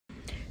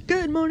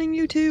Good morning,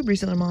 YouTube.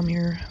 Reseller Mom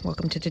here.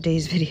 Welcome to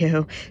today's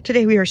video.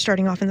 Today we are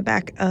starting off in the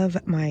back of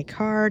my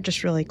car.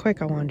 Just really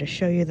quick, I wanted to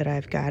show you that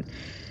I've got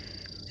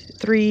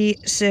 3,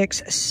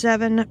 6,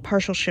 7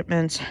 partial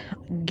shipments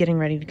getting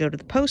ready to go to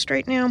the post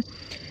right now.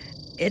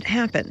 It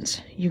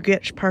happens. You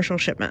get partial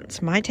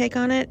shipments. My take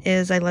on it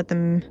is I let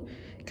them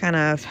kind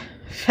of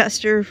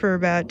fester for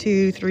about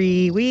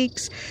 2-3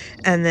 weeks,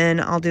 and then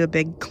I'll do a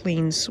big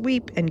clean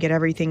sweep and get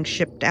everything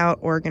shipped out,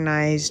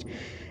 organized,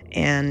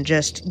 and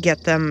just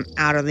get them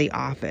out of the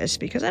office,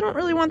 because I don't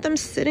really want them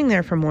sitting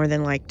there for more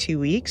than like 2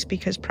 weeks,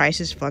 because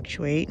prices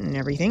fluctuate and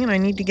everything, and I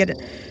need to get it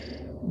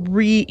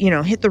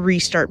hit the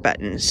restart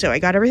button. So I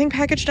got everything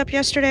packaged up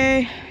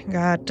yesterday,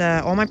 got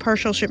all my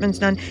partial shipments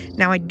done.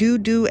 Now I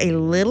do a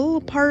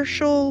little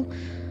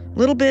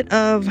bit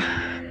of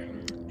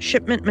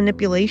shipment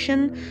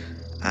manipulation.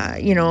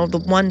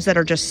 The ones that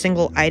are just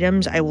single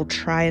items, I will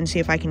try and see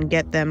if I can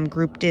get them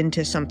grouped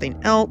into something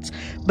else.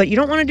 But you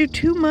don't want to do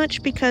too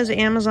much, because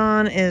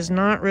Amazon is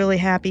not really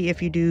happy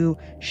if you do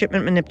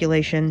shipment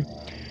manipulation.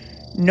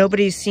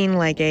 Nobody's seen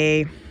like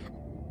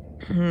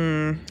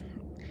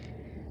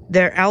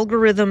their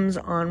algorithms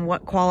on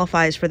what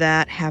qualifies for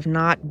that have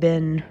not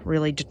been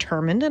really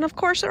determined, and of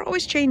course they're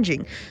always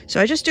changing. So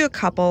I just do a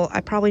couple.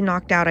 I probably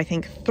knocked out, I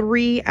think,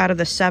 3 out of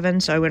the 7,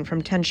 so I went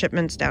from 10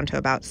 shipments down to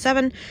about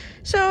 7.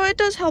 So it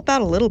does help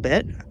out a little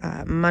bit,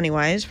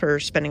 money-wise, for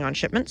spending on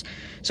shipments.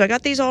 So I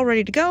got these all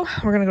ready to go.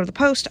 We're gonna go to the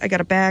post. I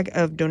got a bag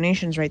of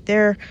donations right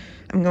there.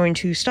 I'm going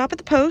to stop at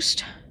the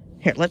post.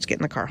 Here, let's get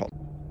in the car. Hold.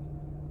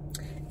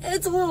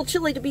 It's a little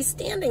chilly to be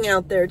standing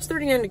out there. It's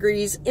 39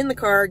 degrees in the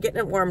car, getting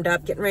it warmed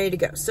up, getting ready to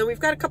go. So we've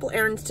got a couple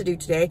errands to do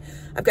today.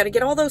 I've got to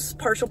get all those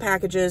partial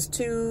packages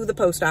to the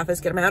post office,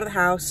 get them out of the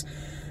house.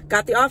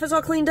 Got the office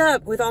all cleaned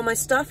up with all my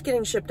stuff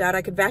getting shipped out.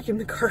 I could vacuum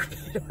the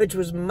carpet, which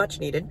was much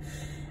needed.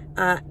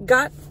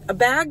 Got a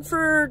bag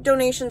for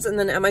donations, and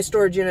then at my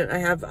storage unit, I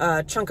have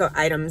a chunk of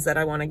items that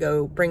I want to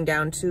go bring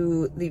down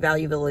to the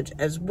Value Village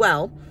as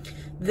well.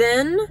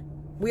 Then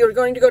we are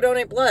going to go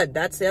donate blood.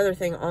 That's the other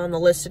thing on the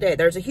list today.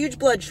 There's a huge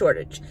blood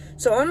shortage.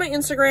 So on my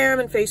Instagram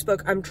and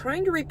Facebook, I'm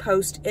trying to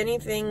repost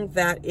anything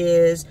that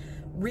is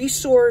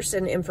resource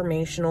and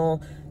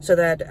informational, so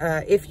that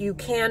if you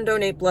can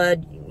donate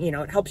blood,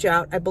 it helps you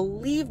out. I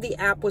believe the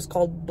app was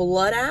called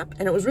Blood App,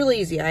 and it was really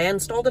easy. I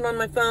installed it on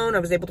my phone. I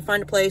was able to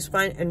find a place,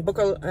 and book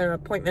an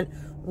appointment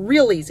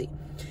real easy.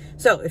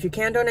 So if you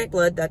can donate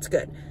blood, that's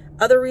good.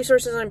 Other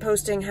resources I'm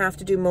posting have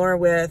to do more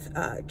with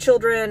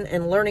children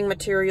and learning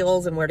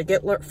materials, and where to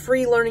get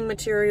free learning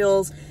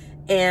materials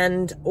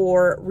and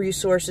or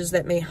resources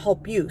that may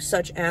help you,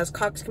 such as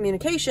Cox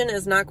Communication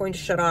is not going to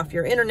shut off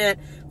your internet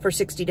for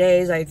 60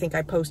 days. I think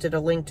I posted a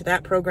link to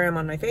that program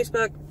on my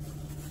Facebook.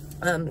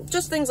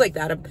 Just things like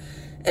that.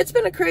 It's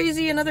been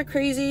another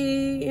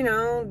crazy,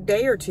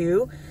 day or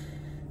two.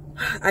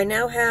 I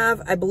now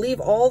have, I believe,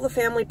 all the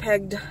family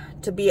pegged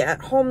to be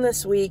at home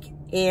this week,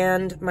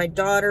 and my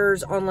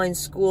daughter's online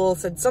school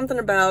said something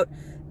about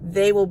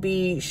they will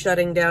be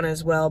shutting down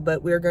as well,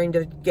 but we're going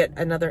to get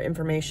another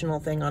informational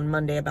thing on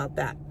Monday about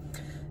that.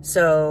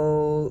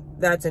 So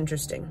that's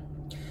interesting.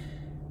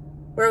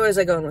 Where was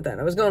I going with that?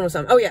 I was going with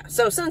something. Oh yeah,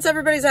 so since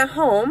everybody's at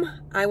home,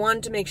 I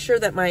wanted to make sure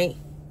that my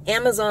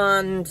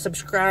Amazon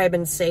subscribe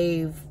and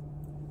save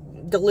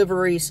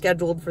delivery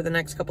scheduled for the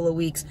next couple of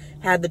weeks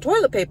had the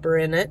toilet paper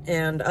in it,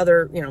 and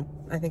other,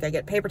 I think I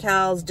get paper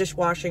towels,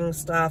 dishwashing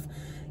stuff,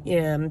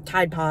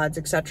 Tide Pods,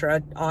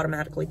 etc.,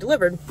 automatically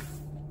delivered.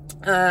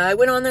 I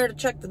went on there to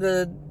check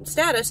the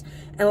status,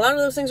 and a lot of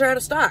those things are out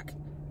of stock.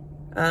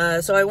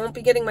 So I won't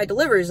be getting my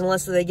deliveries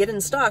unless they get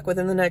in stock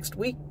within the next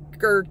week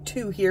or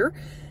 2 here.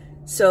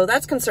 So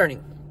that's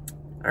concerning.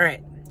 All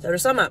right, so to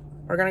sum up,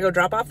 we're going to go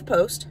drop off the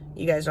post.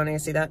 You guys don't need to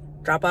see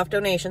that. Drop off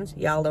donations.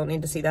 Y'all don't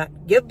need to see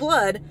that. Give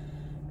blood.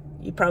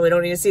 You probably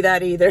don't need to see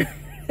that either.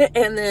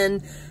 And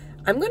then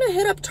I'm going to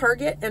hit up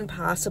Target and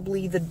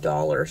possibly the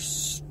Dollar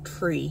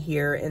Tree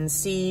here and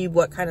see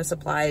what kind of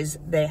supplies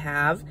they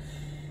have.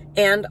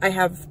 And I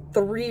have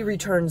 3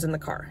 returns in the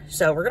car.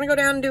 So we're going to go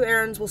down and do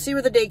errands. We'll see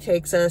where the day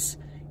takes us.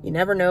 You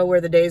never know where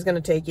the day is going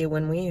to take you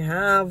when we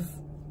have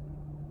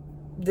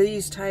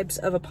these types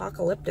of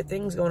apocalyptic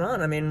things going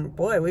on. I mean,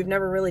 boy, we've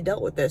never really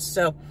dealt with this.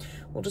 So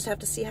we'll just have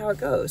to see how it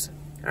goes.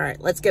 All right,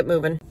 let's get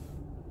moving.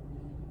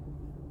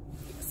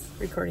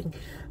 Recording.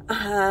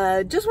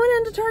 Just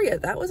went into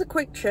Target. That was a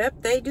quick trip.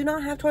 They do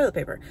not have toilet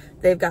paper.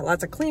 They've got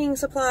lots of cleaning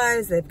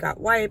supplies. They've got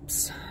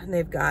wipes.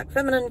 They've got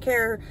feminine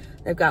care.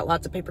 They've got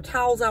lots of paper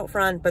towels out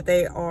front, but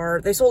they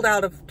sold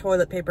out of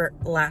toilet paper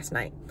last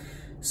night.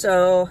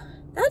 So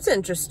that's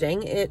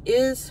interesting. It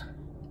is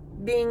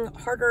being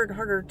harder and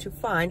harder to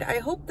find. I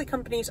hope the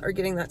companies are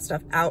getting that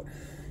stuff out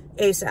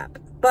ASAP.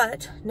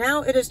 But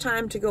now it is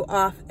time to go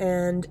off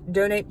and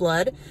donate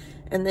blood.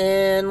 And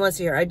then, let's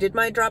see here, I did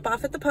my drop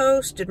off at the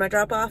post, did my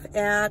drop off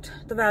at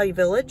the Value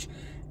Village,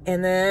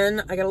 and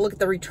then I gotta look at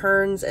the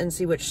returns and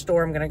see which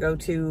store I'm gonna go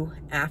to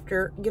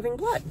after giving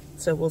blood.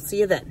 So we'll see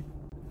you then.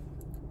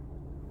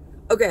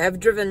 Okay, I've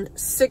driven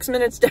 6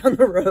 minutes down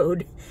the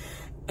road,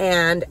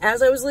 and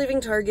as I was leaving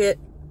Target,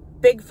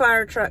 big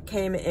fire truck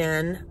came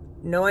in.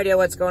 No idea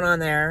what's going on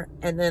there.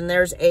 And then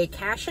there's a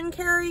cash and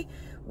carry,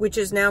 which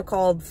is now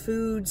called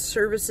Food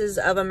Services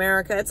of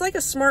America. It's like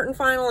a Smart and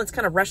Final. It's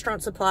kind of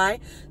restaurant supply.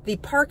 The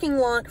parking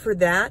lot for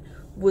that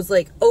was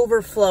like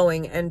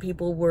overflowing, and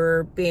people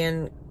were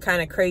being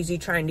kind of crazy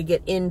trying to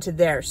get into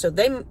there. So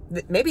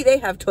maybe they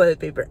have toilet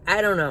paper.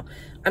 I don't know.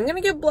 I'm going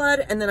to give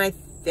blood, and then I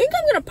think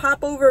I'm going to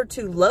pop over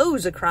to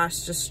Lowe's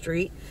across the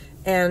street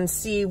and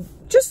see,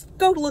 just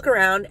go look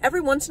around. Every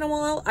once in a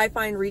while, I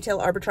find retail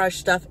arbitrage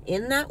stuff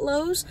in that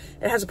Lowe's.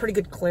 It has a pretty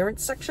good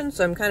clearance section,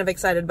 so I'm kind of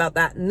excited about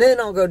that. And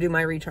then I'll go do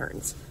my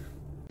returns.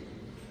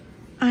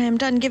 I am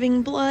done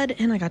giving blood,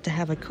 and I got to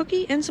have a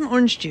cookie and some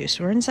orange juice.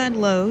 We're inside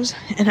Lowe's,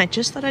 and I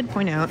just thought I'd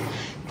point out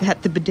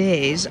that the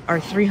bidets are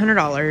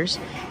 $300.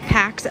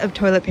 Packs of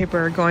toilet paper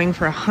are going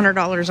for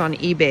 $100 on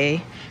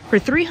eBay. For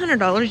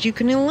 $300, you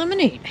can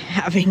eliminate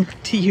having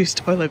to use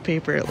toilet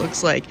paper, it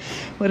looks like.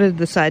 What did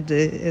the side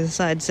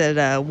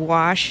said,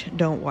 wash,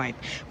 don't wipe.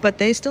 But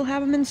they still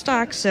have them in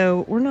stock,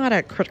 so we're not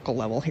at critical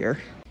level here.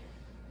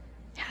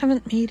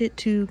 Haven't made it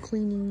to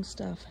cleaning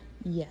stuff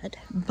yet,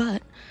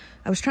 but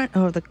I was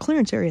the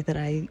clearance area that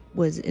I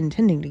was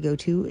intending to go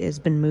to has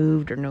been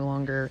moved or no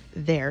longer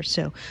there.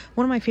 So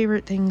one of my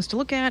favorite things to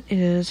look at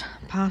is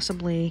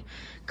possibly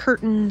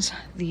curtains.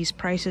 These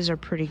prices are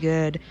pretty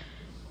good.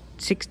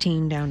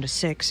 16 down to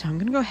 6. So I'm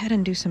going to go ahead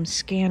and do some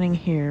scanning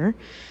here.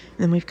 And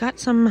then we've got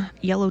some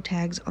yellow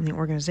tags on the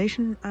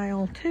organization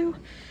aisle too.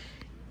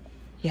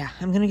 Yeah,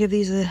 I'm going to give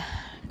these a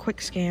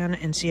quick scan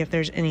and see if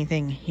there's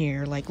anything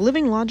here. Like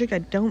Living Logic, I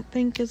don't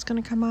think is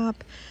going to come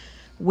up.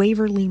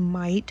 Waverly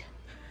might.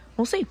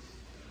 We'll see.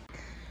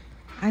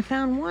 I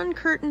found one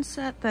curtain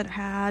set that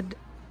had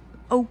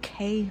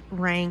okay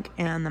rank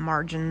and the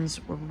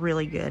margins were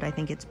really good. I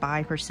think it's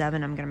buy for $7.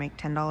 I'm going to make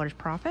 $10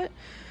 profit.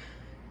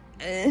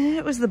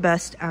 It was the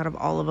best out of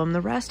all of them.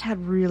 The rest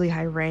had really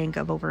high rank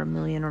of over $1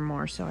 million or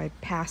more, so I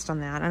passed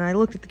on that. And I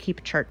looked at the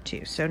keep chart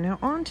too. So now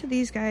on to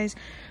these guys.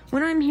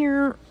 When I'm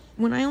here,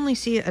 when I only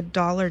see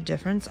 $1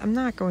 difference, I'm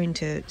not going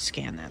to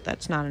scan that.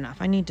 That's not enough.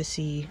 I need to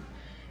see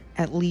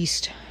at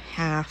least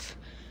half,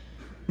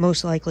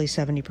 most likely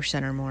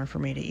 70% or more for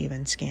me to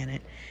even scan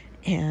it.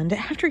 And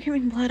after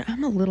giving blood,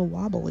 I'm a little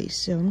wobbly,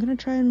 so I'm going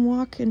to try and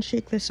walk and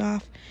shake this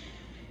off,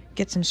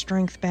 get some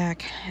strength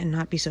back, and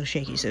not be so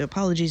shaky. So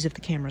apologies if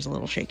the camera's a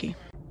little shaky.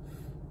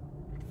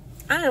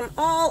 I am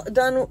all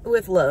done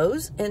with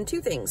Lowe's, and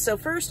two things. So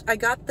first, I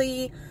got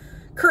the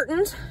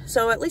curtains,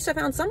 so at least I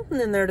found something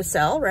in there to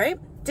sell, right?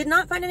 Did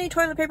not find any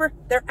toilet paper.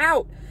 They're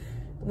out.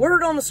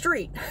 Word on the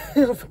street,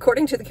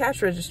 according to the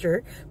cash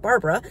register,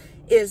 Barbara,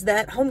 is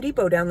that Home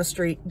Depot down the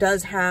street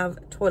does have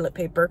toilet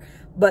paper,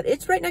 but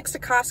it's right next to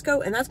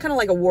Costco, and that's kind of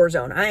like a war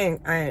zone.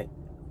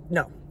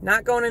 No,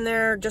 not going in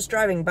there. Just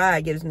driving by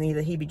gives me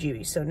the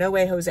heebie-jeebies, so no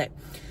way, Jose.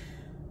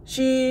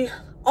 She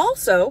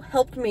also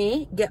helped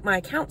me get my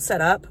account set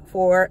up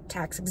for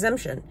tax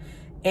exemption.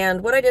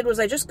 And what I did was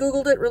I just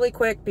Googled it really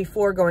quick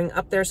before going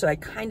up there, so I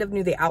kind of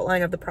knew the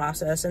outline of the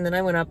process. And then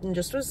I went up and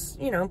just was,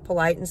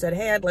 polite and said,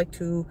 hey, I'd like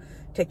to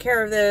take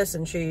care of this.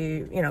 And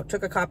she,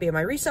 took a copy of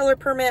my reseller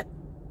permit,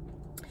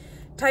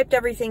 typed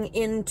everything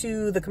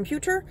into the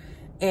computer,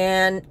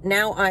 and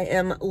now I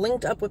am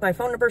linked up with my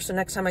phone number. So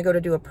next time I go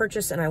to do a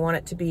purchase and I want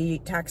it to be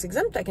tax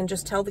exempt, I can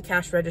just tell the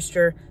cash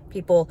register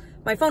people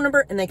my phone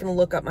number and they can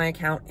look up my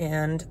account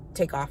and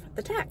take off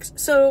the tax.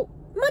 So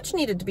much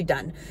needed to be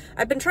done.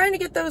 I've been trying to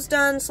get those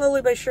done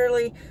slowly but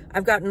surely.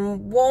 I've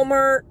gotten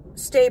Walmart,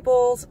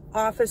 Staples,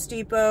 Office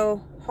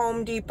Depot,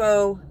 Home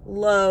Depot,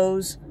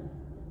 Lowe's,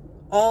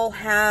 all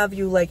have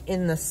you like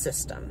in the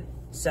system.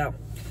 So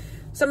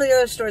some of the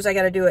other stores I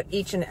got to do it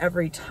each and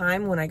every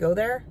time when I go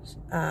there.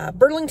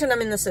 Burlington,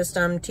 I'm in the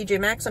system. TJ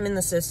Maxx, I'm in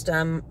the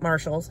system.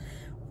 Marshall's.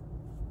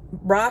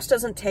 Ross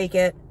doesn't take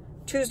it.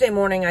 Tuesday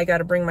morning, I got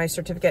to bring my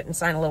certificate and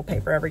sign a little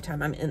paper every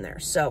time I'm in there.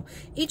 So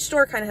each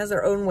store kind of has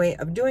their own way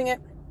of doing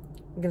it.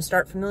 You can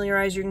start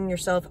familiarizing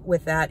yourself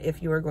with that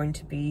if you are going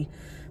to be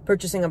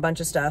purchasing a bunch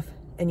of stuff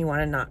and you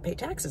want to not pay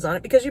taxes on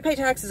it, because you pay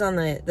taxes on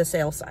the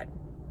sales side.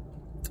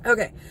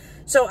 Okay,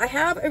 so I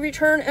have a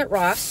return at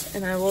Ross,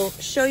 and I will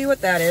show you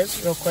what that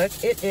is real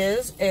quick. It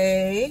is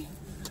a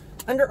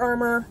Under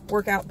Armour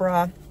workout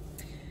bra.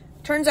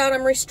 Turns out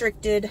I'm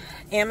restricted.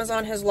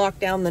 Amazon has locked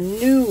down the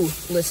new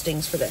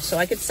listings for this. So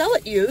I could sell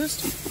it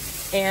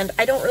used, and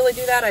I don't really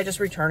do that. I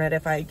just return it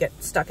if I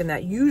get stuck in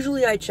that.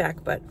 Usually I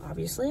check, but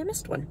obviously I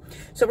missed one.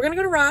 So we're gonna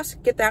go to Ross,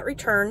 get that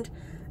returned.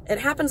 It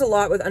happens a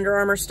lot with Under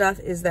Armour stuff,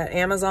 is that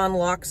Amazon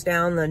locks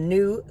down the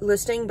new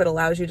listing but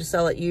allows you to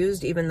sell it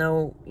used, even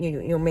though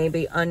you may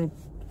be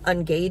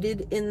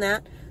ungated in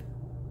that.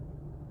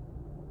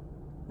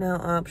 Now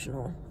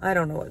optional. I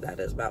don't know what that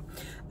is about.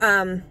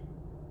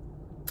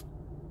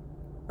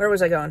 Where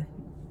was I going?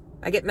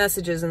 I get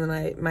messages and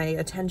then my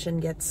attention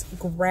gets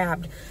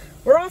grabbed.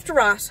 We're off to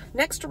Ross.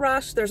 Next to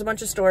Ross, there's a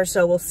bunch of stores,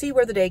 so we'll see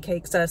where the day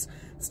takes us.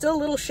 Still a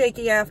little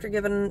shaky after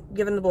giving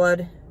the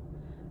blood.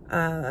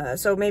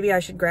 So maybe I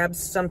should grab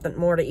something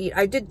more to eat.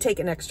 I did take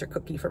an extra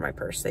cookie for my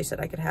purse. They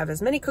said I could have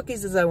as many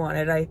cookies as I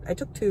wanted. I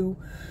took 2.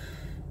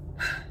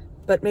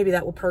 but maybe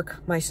that will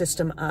perk my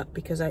system up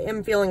because I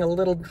am feeling a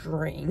little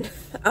drained.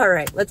 All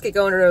right, let's get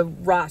going to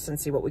Ross and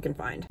see what we can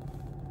find.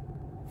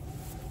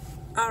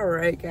 All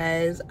right,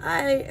 guys,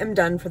 I am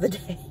done for the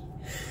day.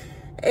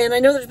 And I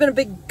know there's been a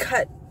big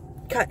cut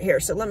here,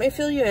 so let me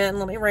fill you in.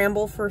 Let me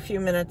ramble for a few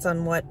minutes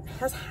on what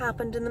has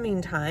happened in the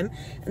meantime.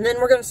 And then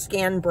we're going to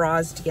scan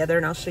bras together,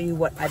 and I'll show you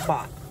what I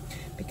bought.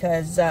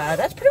 Because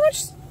that's pretty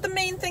much the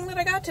main thing that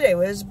I got today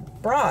was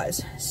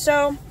bras.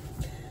 So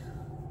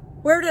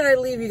where did I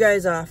leave you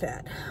guys off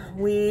at?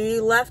 We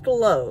left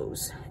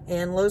Lowe's,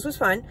 and Lowe's was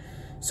fine.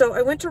 So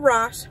I went to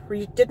Ross,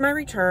 did my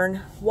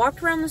return,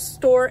 walked around the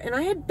store, and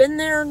I had been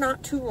there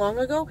not too long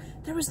ago.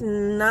 There was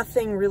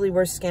nothing really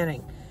worth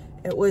scanning.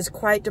 It was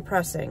quite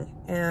depressing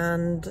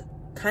and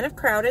kind of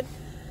crowded.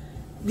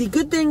 The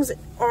good things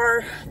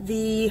are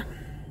the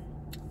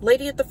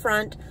lady at the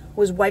front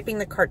was wiping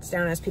the carts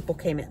down as people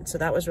came in, so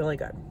that was really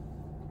good.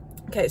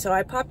 Okay, so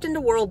I popped into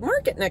World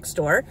Market next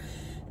door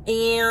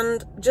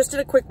and just did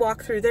a quick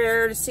walk through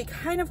there to see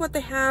kind of what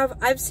they have.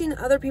 I've seen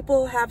other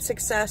people have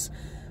success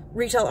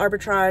retail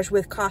arbitrage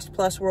with Cost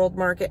Plus World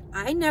Market.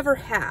 I never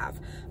have,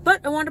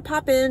 but I wanted to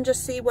pop in,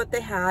 just see what they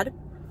had.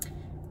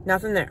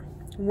 Nothing there.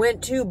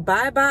 Went to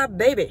Bye Bye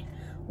Baby,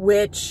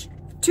 which,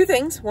 two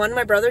things. One,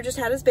 my brother just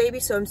had his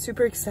baby, so I'm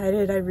super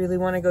excited. I really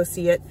want to go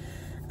see it.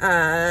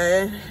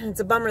 It's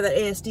a bummer that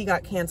ASD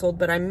got canceled,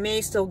 but I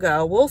may still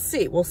go. We'll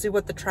see. We'll see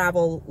what the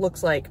travel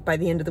looks like by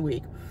the end of the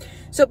week.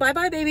 So Bye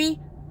Bye Baby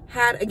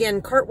had,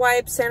 again, cart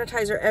wipes,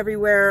 sanitizer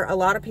everywhere. A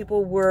lot of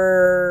people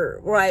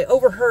I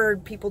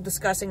overheard people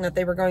discussing that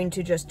they were going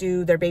to just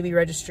do their baby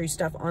registry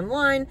stuff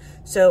online.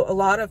 So a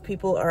lot of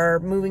people are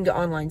moving to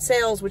online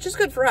sales, which is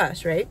good for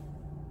us, right?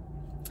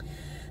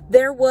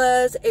 There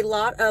was a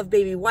lot of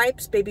baby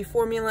wipes, baby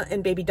formula,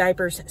 and baby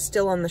diapers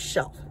still on the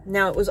shelf.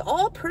 Now, it was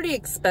all pretty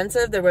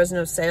expensive. There was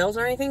no sales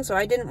or anything, so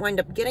I didn't wind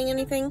up getting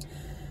anything.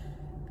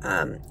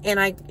 And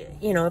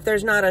if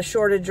there's not a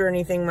shortage or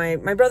anything,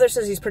 my brother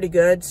says he's pretty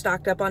good,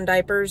 stocked up on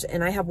diapers,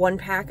 and I have one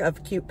pack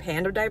of cute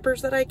panda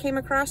diapers that I came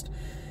across.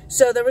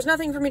 So there was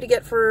nothing for me to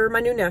get for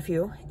my new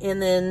nephew,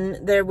 and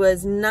then there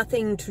was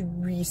nothing to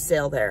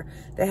resale there.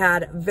 They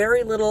had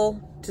very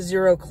little to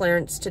zero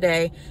clearance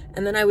today,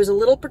 and then I was a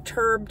little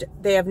perturbed.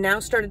 They have now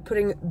started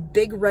putting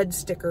big red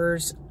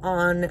stickers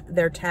on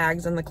their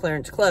tags on the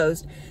clearance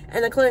closed,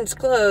 and the clearance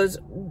closed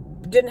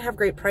didn't have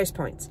great price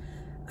points.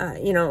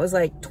 It was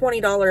like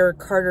 $20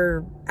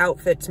 Carter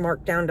outfits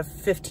marked down to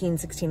 $15,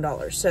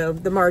 $16. So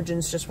the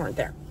margins just weren't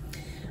there.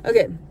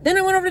 Okay, then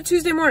I went over to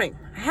Tuesday morning.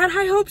 I had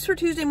high hopes for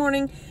Tuesday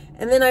morning,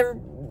 and then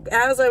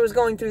as I was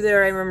going through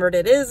there, I remembered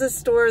it is a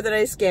store that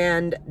I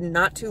scanned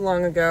not too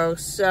long ago,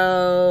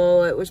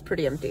 so it was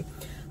pretty empty.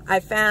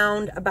 I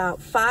found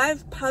about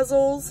 5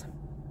 puzzles.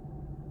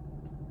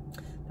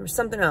 There was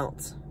something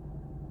else.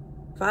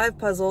 5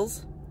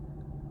 puzzles,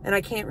 and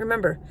I can't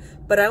remember,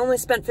 but I only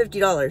spent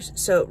 $50,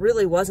 so it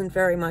really wasn't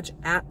very much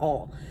at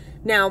all.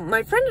 Now,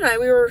 my friend and I,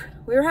 we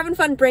were having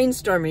fun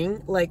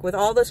brainstorming, like with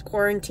all this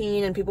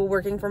quarantine and people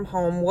working from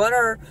home, what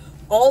are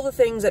all the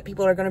things that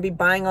people are going to be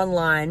buying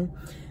online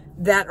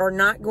that are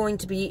not going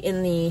to be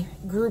in the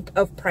group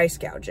of price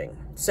gouging.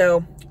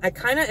 So I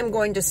kind of am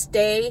going to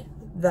stay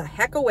the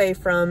heck away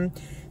from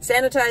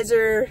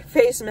sanitizer,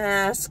 face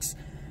masks,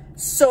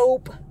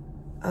 soap,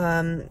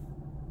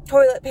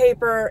 toilet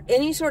paper,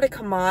 any sort of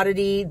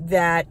commodity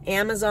that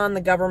Amazon,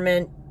 the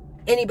government,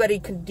 anybody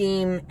could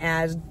deem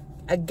as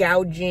a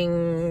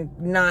gouging,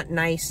 not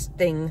nice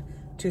thing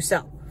to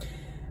sell.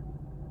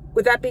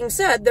 With that being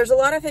said, there's a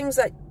lot of things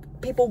that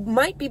people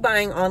might be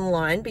buying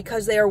online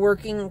because they are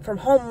working from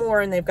home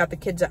more and they've got the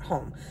kids at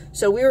home.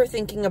 So we were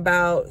thinking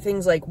about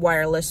things like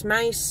wireless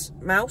mouses,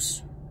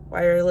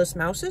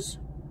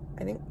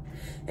 I think.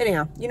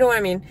 Anyhow, you know what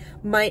I mean,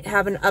 might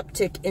have an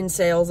uptick in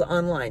sales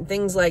online,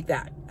 things like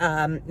that.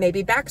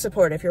 Maybe back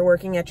support if you're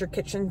working at your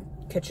kitchen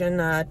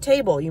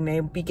table. You may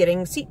be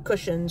getting seat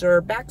cushions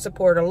or back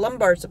support or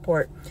lumbar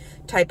support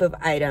type of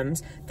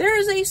items.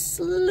 There's a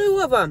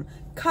slew of them.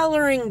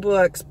 Coloring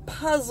books,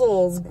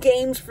 puzzles,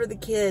 games for the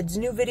kids,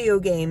 new video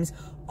games,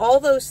 all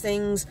those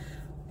things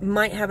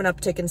might have an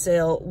uptick in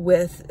sale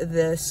with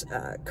this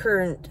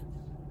current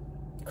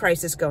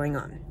crisis going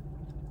on.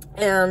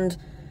 And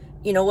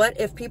you know what?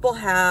 If people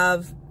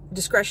have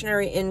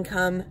discretionary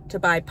income to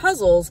buy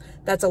puzzles,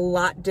 that's a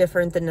lot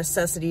different than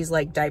necessities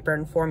like diaper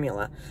and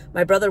formula.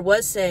 My brother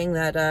was saying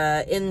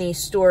that in these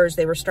stores,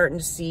 they were starting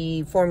to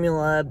see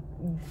formula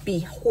be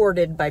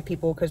hoarded by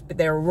people because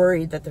they were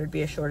worried that there'd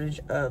be a shortage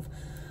of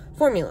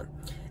formula.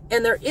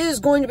 And there is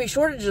going to be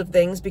shortage of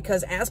things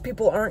because as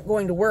people aren't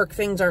going to work,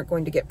 things aren't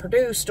going to get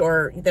produced,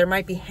 or there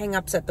might be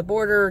hang-ups at the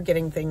border,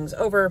 getting things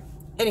over.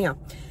 Anyhow,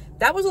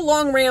 that was a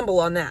long ramble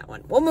on that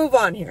one. We'll move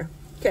on here.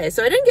 Okay,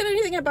 so I didn't get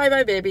anything at Bye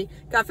Bye Baby.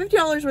 Got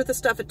 $50 worth of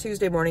stuff at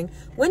Tuesday morning.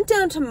 Went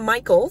down to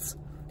Michael's.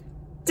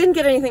 Didn't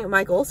get anything at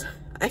Michael's.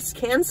 I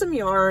scanned some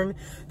yarn.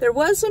 There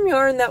was some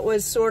yarn that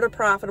was sort of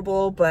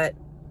profitable, but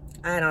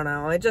I don't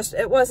know.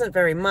 It wasn't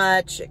very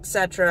much,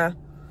 etc.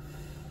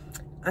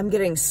 I'm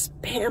getting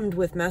spammed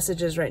with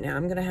messages right now.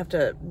 I'm going to have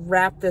to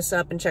wrap this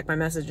up and check my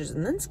messages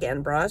and then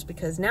scan bras,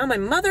 because now my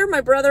mother,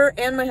 my brother,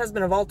 and my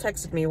husband have all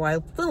texted me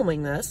while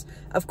filming this.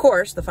 Of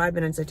course, the 5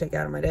 minutes I take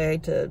out of my day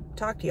to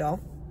talk to y'all.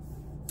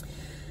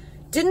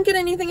 Didn't get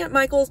anything at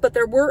Michael's, but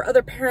there were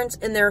other parents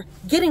in there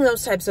getting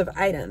those types of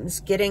items,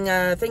 getting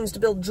things to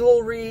build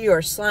jewelry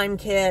or slime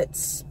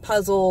kits,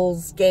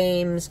 puzzles,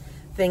 games,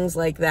 things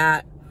like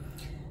that.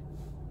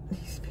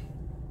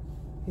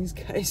 These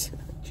guys,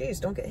 geez,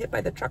 don't get hit by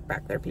the truck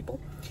back there,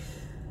 people.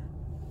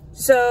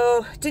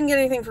 So didn't get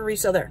anything for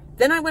resale there.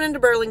 Then I went into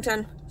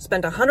Burlington,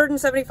 spent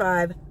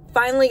 $175,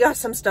 finally got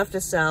some stuff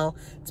to sell.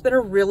 It's been a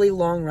really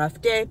long, rough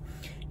day,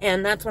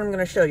 and that's what I'm going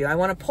to show you. I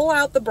want to pull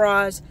out the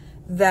bras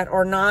that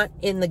are not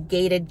in the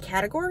gated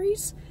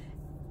categories,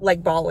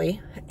 like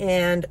Bali,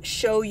 and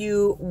show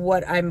you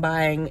what I'm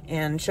buying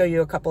and show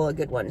you a couple of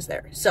good ones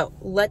there. So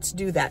let's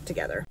do that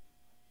together.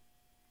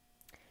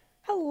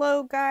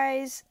 Hello,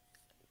 guys.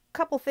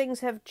 Couple things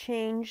have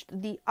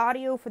changed. The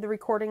audio for the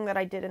recording that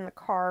I did in the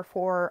car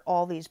for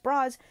all these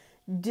bras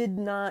did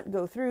not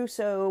go through,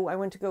 so I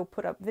went to go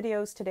put up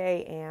videos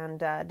today and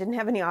didn't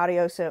have any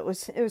audio, so it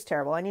was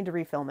terrible. I need to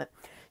refilm it.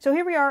 So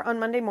here we are on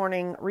Monday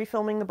morning,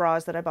 refilming the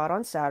bras that I bought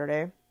on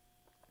Saturday,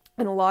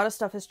 and a lot of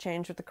stuff has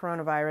changed with the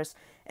coronavirus,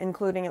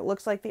 including it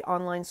looks like the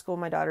online school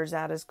my daughter's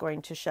at is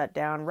going to shut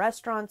down.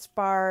 Restaurants,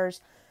 bars,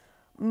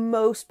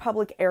 most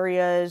public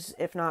areas,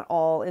 if not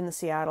all in the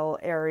Seattle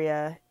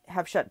area,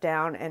 have shut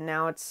down, and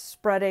now it's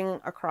spreading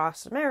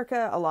across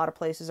America. A lot of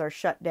places are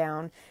shut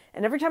down,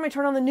 and every time I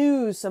turn on the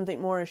news, something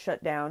more is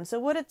shut down. So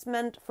what it's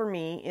meant for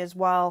me is,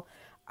 while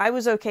I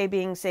was okay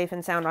being safe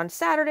and sound on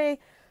Saturday,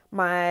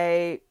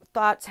 my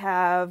thoughts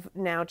have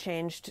now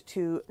changed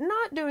to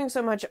not doing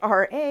so much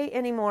RA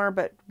anymore,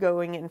 but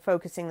going and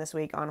focusing this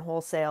week on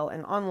wholesale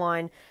and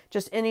online,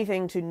 just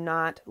anything to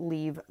not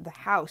leave the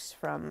house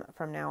from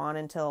now on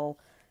until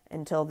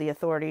the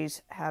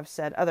authorities have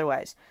said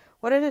otherwise.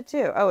 What did it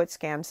do? Oh, it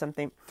scanned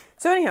something.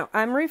 So anyhow,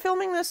 I'm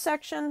refilming this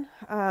section.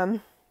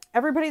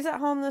 Everybody's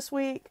at home this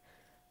week.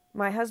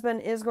 My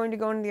husband is going to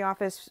go into the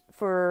office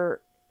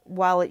for,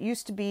 while it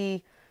used to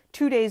be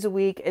 2 days a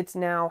week, it's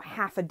now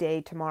half a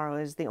day. Tomorrow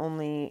is the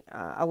only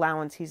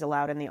allowance he's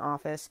allowed in the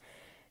office.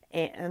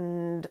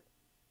 And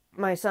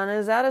my son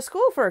is out of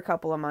school for a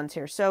couple of months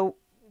here. So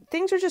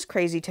things are just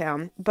crazy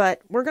town.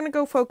 But we're going to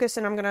go focus,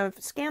 and I'm going to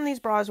scan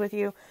these bras with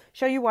you,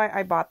 show you why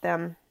I bought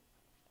them.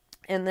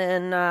 And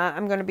then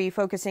I'm going to be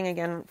focusing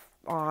again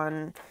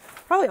on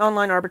probably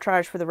online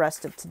arbitrage for the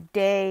rest of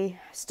today.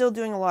 Still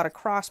doing a lot of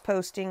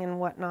cross-posting and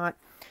whatnot.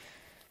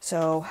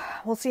 So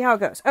we'll see how it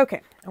goes.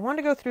 Okay, I want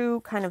to go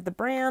through kind of the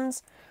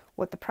brands,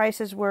 what the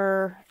prices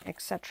were,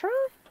 etc.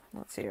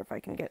 Let's see if I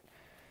can get...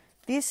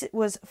 This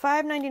was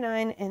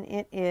 $5.99, and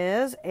it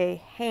is a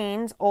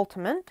Hanes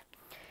Ultimate.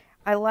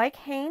 I like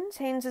Hanes.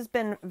 Hanes has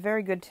been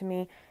very good to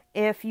me.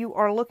 If you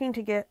are looking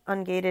to get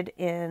ungated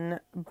in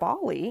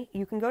Bali,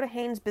 you can go to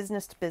Hanes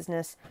Business to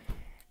Business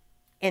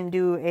and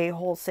do a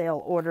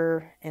wholesale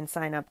order and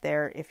sign up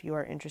there if you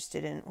are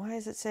interested in... Why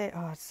does it say...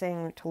 Oh, it's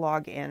saying to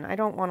log in. I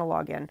don't want to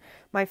log in.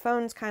 My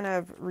phone's kind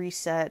of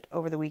reset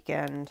over the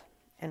weekend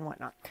and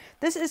whatnot.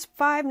 This is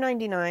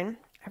 $5.99.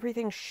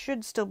 Everything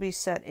should still be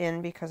set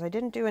in because I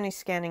didn't do any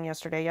scanning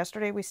yesterday.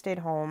 Yesterday we stayed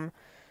home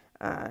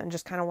and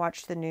just kind of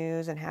watched the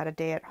news and had a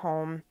day at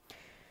home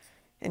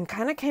and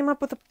kind of came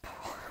up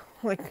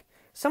with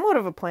somewhat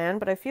of a plan,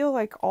 but I feel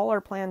like all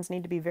our plans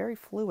need to be very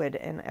fluid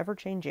and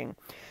ever-changing.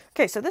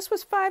 Okay, so this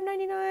was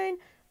 $5.99,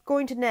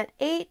 going to net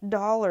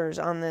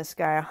 $8 on this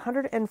guy,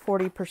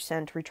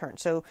 140% return.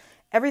 So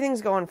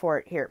everything's going for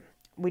it here.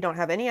 We don't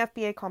have any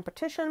FBA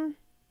competition.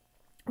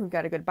 We've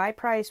got a good buy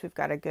price. We've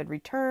got a good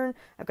return.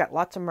 I've got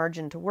lots of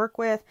margin to work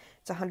with.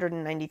 It's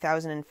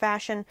 $190,000 in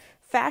fashion.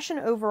 Fashion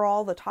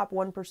overall, the top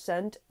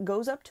 1%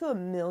 goes up to $1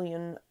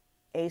 million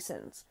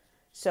ASINs.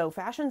 So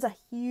fashion's a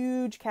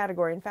huge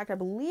category. In fact, I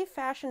believe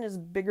fashion is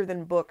bigger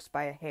than books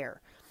by a hair.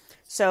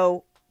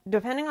 So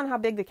depending on how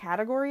big the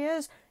category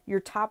is, your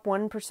top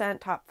 1%,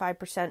 top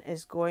 5%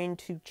 is going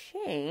to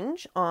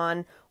change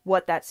on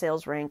what that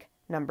sales rank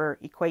number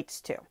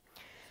equates to.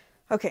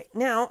 Okay,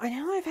 now I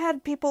know I've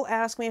had people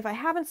ask me, if I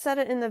haven't said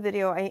it in the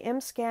video, I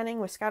am scanning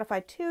with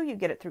Scoutify 2. You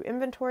get it through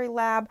Inventory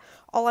Lab.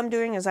 All I'm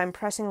doing is I'm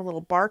pressing a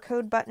little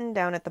barcode button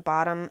down at the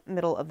bottom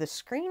middle of the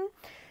screen.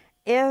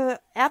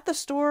 At the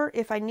store,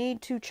 if I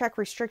need to check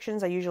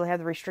restrictions, I usually have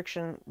the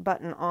restriction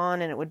button on,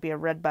 and it would be a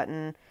red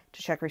button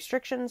to check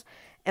restrictions.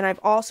 And I've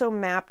also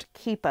mapped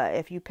Keepa.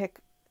 If you pick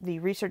the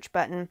research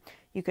button,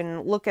 you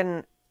can look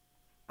and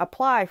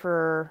apply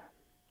for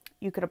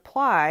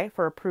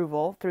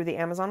approval through the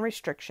Amazon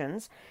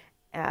restrictions,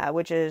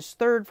 which is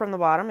third from the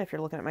bottom if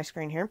you're looking at my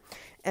screen here.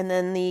 And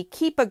then the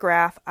Keepa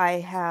graph I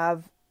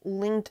have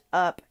linked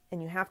up,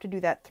 and you have to do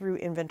that through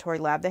Inventory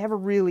Lab. They have a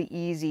really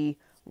easy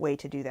way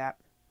to do that.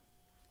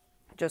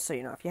 Just so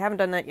you know, if you haven't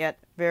done that yet,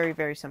 very,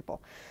 very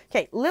simple.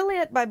 Okay,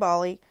 Liliet by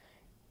Bali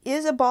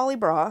is a Bali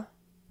bra,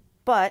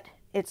 but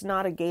it's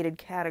not a gated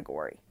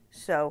category.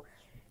 So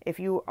if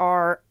you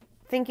are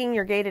thinking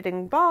you're gated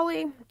in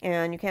Bali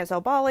and you can't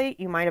sell Bali,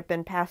 you might have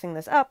been passing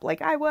this up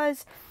like I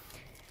was,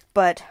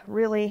 but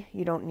really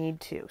you don't need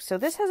to. So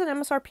this has an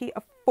MSRP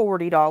of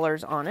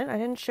 $40 on it. I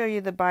didn't show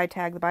you the buy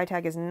tag. The buy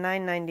tag is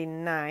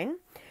 $9.99.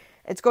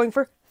 It's going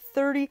for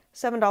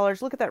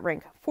 $37. Look at that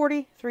rank,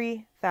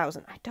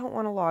 43,000. I don't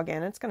want to log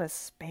in. It's going to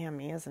spam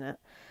me, isn't it?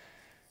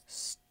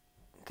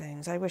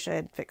 Things. I wish I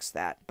had fixed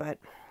that, but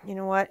you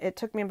know what? It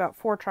took me about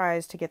 4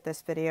 tries to get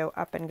this video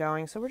up and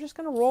going, so we're just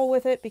going to roll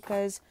with it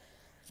because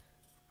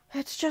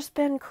it's just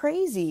been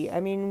crazy. I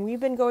mean, we've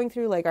been going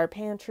through like our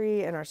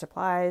pantry and our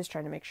supplies,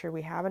 trying to make sure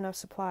we have enough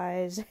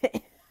supplies.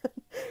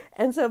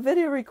 And so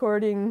video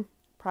recording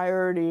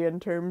priority in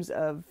terms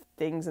of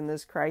things in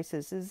this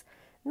crisis is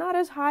not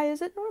as high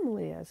as it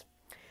normally is.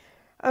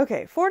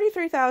 Okay,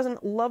 43,000,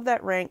 love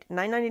that rank,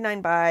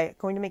 $9.99 buy,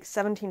 going to make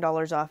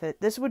 $17 off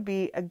it. This would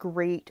be a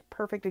great,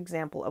 perfect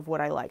example of what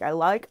I like. I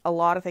like a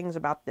lot of things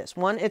about this.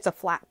 One, it's a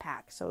flat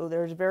pack, so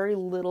there's very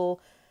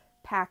little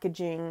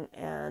packaging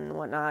and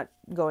whatnot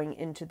going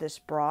into this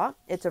bra.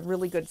 It's a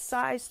really good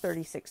size,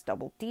 36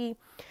 double D.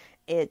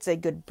 It's a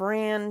good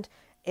brand.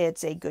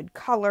 It's a good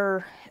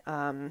color.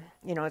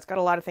 You know, it's got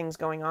a lot of things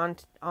going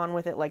on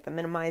with it, like the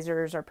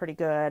minimizers are pretty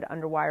good,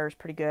 underwire is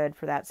pretty good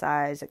for that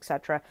size,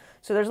 etc.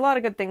 So there's a lot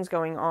of good things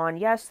going on.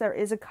 Yes, there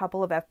is a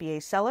couple of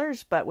FBA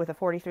sellers, but with a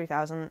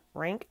 43,000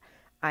 rank,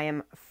 I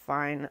am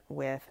fine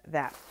with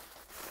that.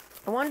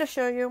 I wanted to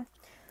show you,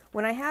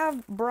 when I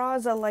have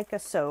bras like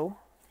so,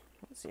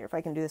 let's see if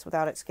I can do this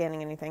without it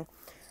scanning anything.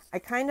 I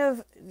kind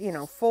of, you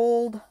know,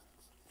 fold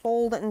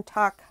and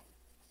tuck,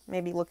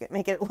 maybe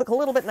make it look a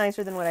little bit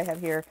nicer than what I have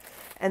here.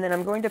 And then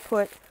I'm going to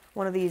put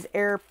one of these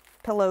air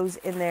pillows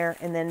in there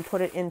and then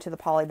put it into the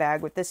poly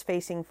bag with this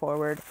facing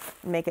forward,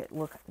 make it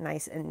look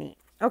nice and neat.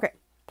 Okay,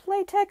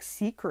 Playtex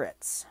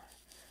Secrets.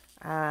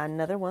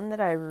 Another one that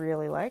I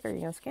really like. Are you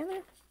going to scan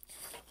it?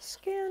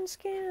 Scan.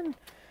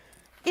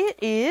 It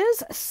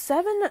is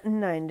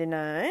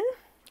 $7.99.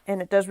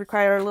 And it does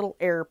require a little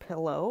air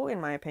pillow, in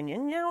my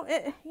opinion. Now,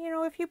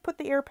 if you put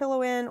the air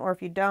pillow in, or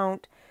if you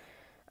don't,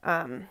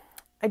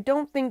 I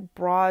don't think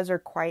bras are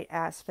quite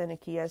as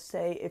finicky as,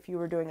 say, if you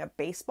were doing a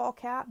baseball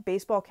cap.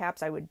 Baseball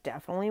caps, I would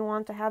definitely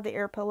want to have the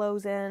air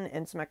pillows in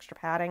and some extra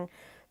padding.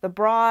 The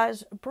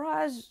bras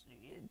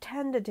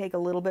tend to take a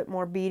little bit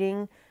more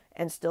beating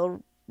and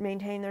still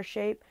maintain their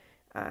shape.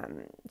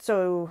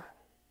 So,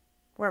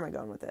 where am I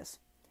going with this?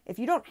 If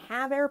you don't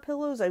have air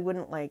pillows, I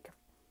wouldn't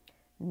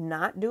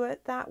not do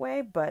it that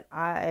way, but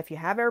if you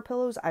have air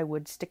pillows, I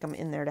would stick them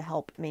in there to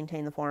help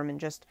maintain the form and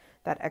just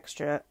that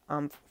extra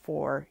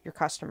for your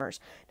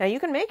customers. Now, you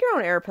can make your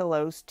own air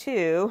pillows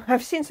too.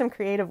 I've seen some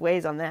creative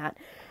ways on that.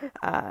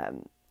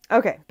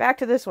 Okay, back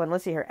to this one.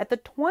 Let's see here. At the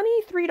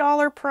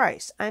 $23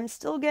 price, I'm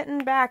still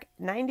getting back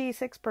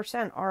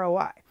 96%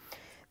 ROI.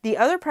 The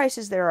other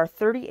prices there are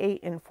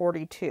 $38 and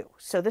 $42.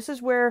 So this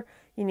is where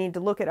you need to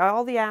look at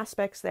all the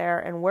aspects there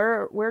and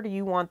where do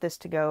you want this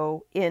to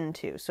go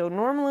into. So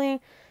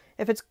normally,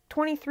 if it's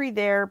 23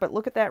 there, but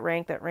look at that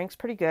rank. That rank's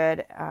pretty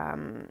good.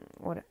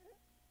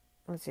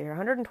 Let's see here,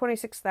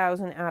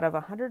 126,000 out of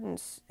 100.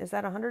 Is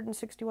that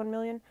 161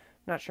 million? I'm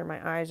not sure.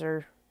 My eyes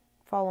are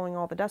following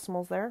all the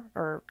decimals there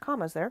or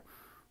commas there.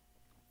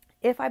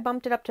 If I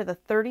bumped it up to the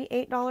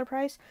 $38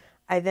 price,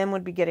 I then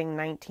would be getting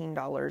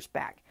 $19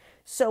 back.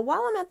 So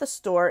while I'm at the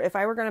store, if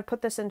I were going to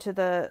put this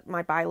into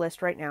my buy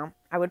list right now,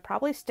 I would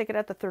probably stick it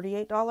at the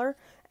 $38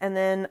 and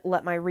then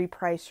let my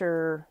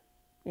repricer,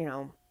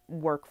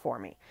 work for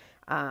me.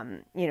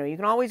 You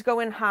can always go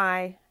in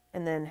high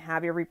and then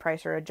have your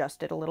repricer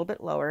adjust it a little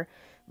bit lower.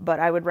 But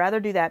I would rather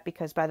do that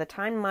because by the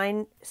time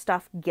my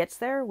stuff gets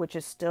there, which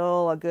is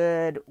still a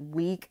good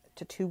week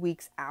to 2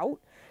 weeks out,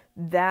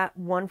 that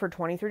one for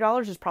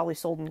 $23 is probably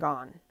sold and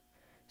gone.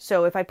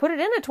 So if I put it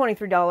in at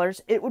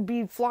 $23, it would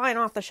be flying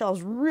off the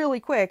shelves really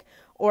quick,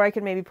 or I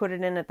could maybe put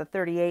it in at the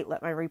 $38,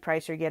 let my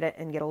repricer get it,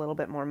 and get a little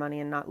bit more money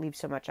and not leave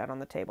so much out on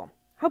the table.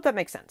 Hope that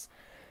makes sense.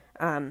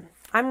 I'm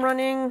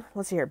running,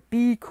 let's see here,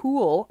 Be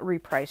Cool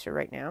repricer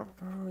right now.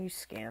 Oh, you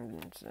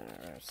scanned,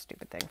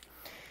 stupid thing.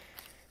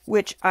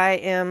 Which I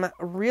am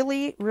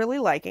really, really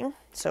liking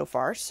so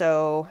far.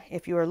 So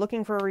if you are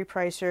looking for a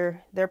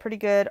repricer, they're pretty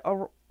good.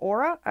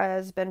 Aura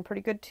has been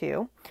pretty good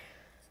too.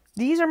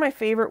 These are my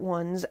favorite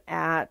ones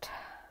at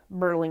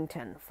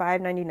Burlington,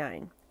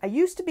 $5.99. I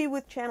used to be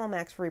with Channel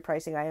Max for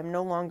repricing. I am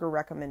no longer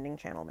recommending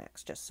Channel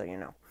Max, just so you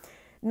know.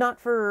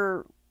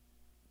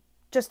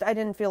 I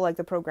didn't feel like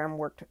the program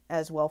worked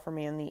as well for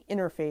me and the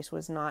interface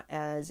was not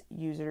as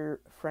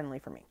user-friendly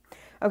for me.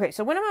 Okay,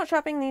 so when I'm out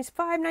shopping, these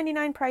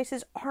 $5.99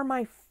 prices are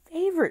my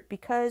favorite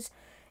because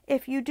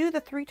if you do the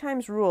 3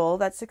 times rule,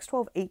 that's $6,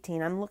 $12,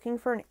 $18. I'm looking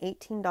for an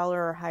 $18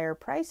 or higher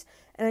price,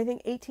 and I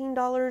think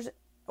 $18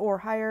 or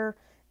higher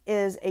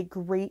is a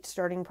great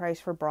starting price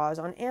for bras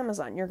on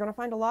Amazon. You're going to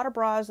find a lot of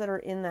bras that are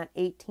in that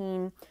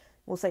 18,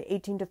 we'll say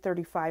 18 to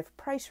 35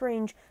 price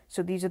range.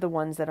 So these are the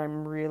ones that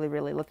I'm really,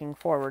 really looking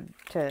forward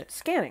to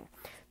scanning.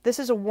 This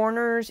is a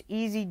Warner's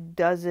Easy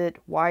Does It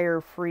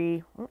wire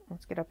free. Oh,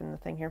 let's get up in the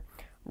thing here.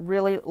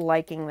 Really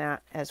liking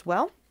that as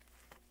well.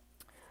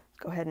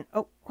 go ahead and,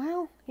 oh,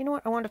 well, you know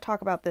what? I want to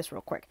talk about this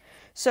real quick.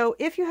 So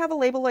if you have a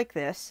label like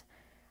this,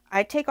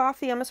 I take off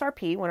the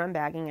MSRP when I'm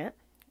bagging it.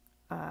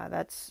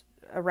 That's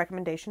a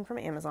recommendation from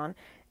Amazon.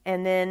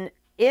 And then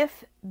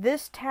if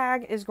this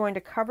tag is going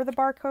to cover the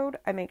barcode,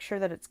 I make sure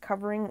that it's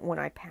covering when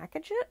I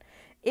package it.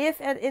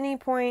 If at any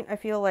point I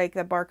feel like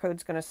the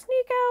barcode's going to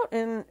sneak out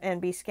and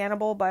be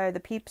scannable by the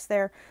peeps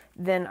there,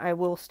 then I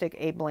will stick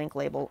a blank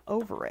label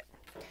over it.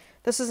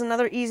 This is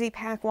another easy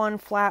pack one,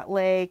 flat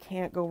lay.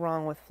 Can't go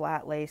wrong with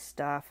flat lay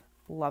stuff.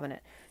 Loving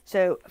it.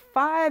 So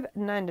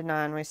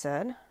 $5.99 we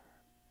said.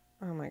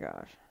 Oh my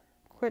gosh.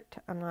 Quit.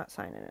 I'm not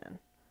signing in.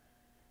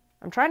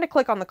 I'm trying to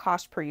click on the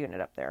cost per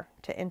unit up there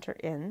to enter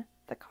in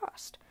the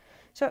cost.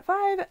 So at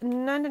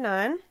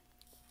 $5.99,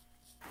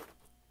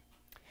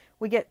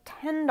 we get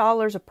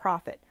 $10 of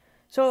profit.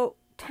 So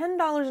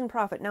 $10 in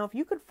profit. Now, if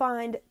you could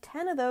find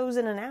 10 of those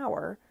in an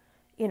hour,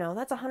 you know,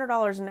 that's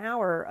 $100 an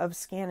hour of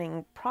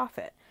scanning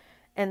profit.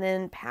 And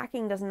then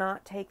packing does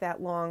not take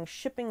that long.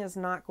 Shipping is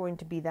not going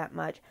to be that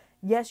much.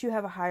 Yes, you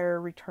have a higher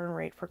return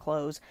rate for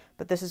clothes,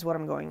 but this is what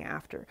I'm going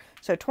after.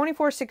 So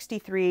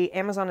 $24.63.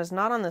 Amazon is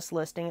not on this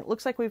listing. It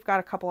looks like we've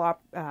got a couple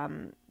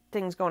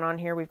things going on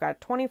here. We've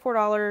got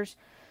 $24,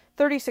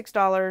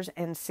 $36,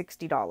 and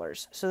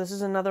 $60. So this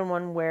is another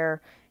one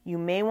where you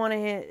may want to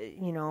hit,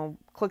 you know,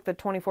 click the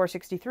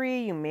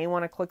 $24.63. You may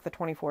want to click the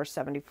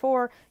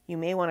 $24.74. You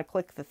may want to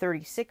click the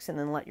 $36 and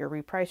then let your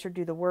repricer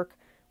do the work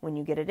when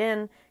you get it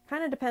in.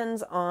 Kind of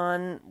depends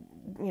on,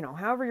 you know,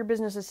 however your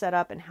business is set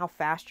up and how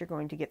fast you're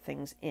going to get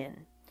things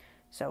in.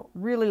 So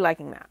really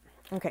liking that.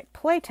 Okay,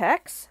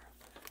 Playtex.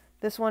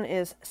 This one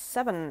is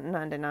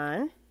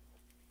 $7.99.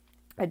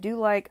 I do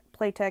like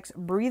Playtex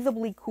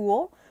Breathable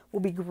Cool.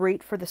 Will be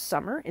great for the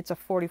summer. It's a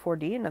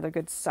 44D, another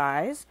good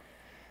size.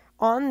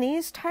 On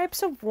these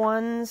types of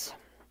ones,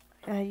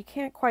 you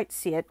can't quite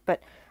see it,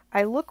 but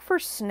I look for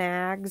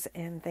snags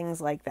and things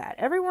like that.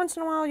 Every once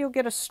in a while, you'll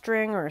get a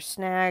string or a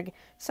snag.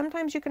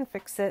 Sometimes you can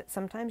fix it.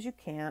 Sometimes you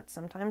can't.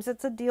 Sometimes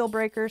it's a deal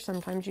breaker.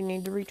 Sometimes you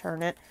need to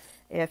return it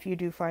if you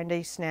do find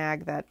a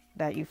snag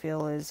that you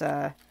feel is,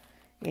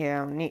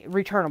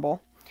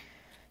 returnable.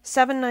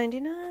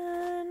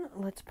 $7.99.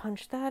 Let's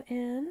punch that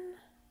in.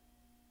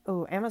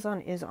 Oh,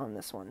 Amazon is on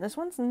this one. This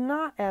one's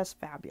not as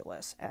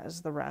fabulous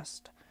as the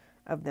rest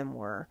of them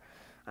were.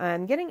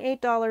 I'm getting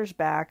 $8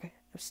 back.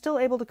 I'm still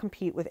able to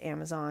compete with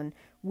Amazon.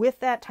 With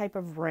that type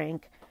of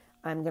rank,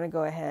 I'm going to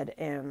go ahead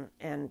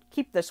and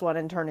keep this one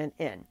and turn it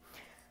in.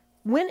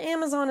 When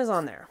Amazon is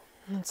on there,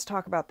 let's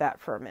talk about that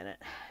for a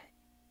minute.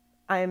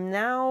 I am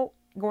now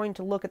going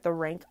to look at the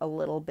rank a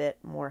little bit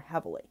more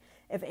heavily.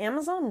 If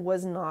Amazon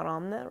was not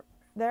on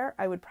there,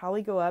 I would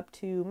probably go up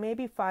to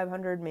maybe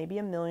 500, maybe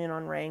a million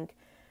on rank.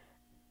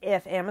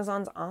 If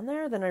Amazon's on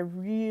there, then I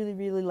really,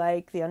 really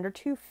like the under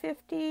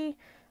 250.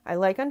 I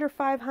like under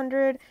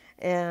 500.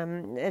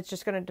 It's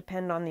just going to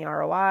depend on the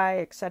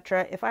ROI,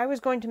 etc. If I was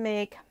going to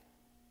make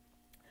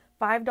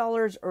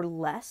 $5 or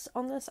less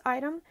on this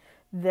item,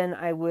 then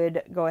I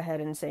would go ahead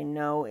and say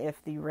no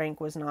if the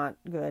rank was not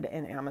good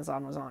and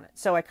Amazon was on it.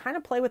 So I kind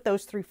of play with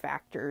those three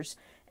factors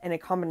and a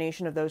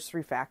combination of those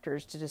three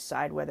factors to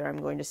decide whether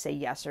I'm going to say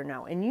yes or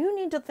no. And you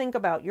need to think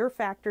about your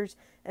factors.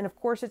 And of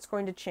course, it's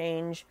going to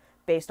change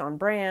based on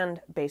brand,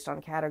 based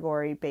on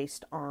category,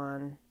 based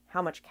on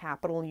how much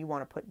capital you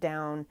want to put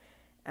down,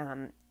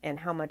 and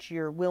how much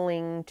you're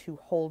willing to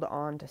hold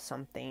on to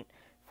something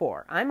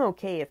for. I'm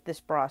okay if this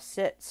bra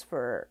sits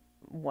for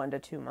 1 to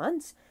 2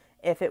 months.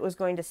 If it was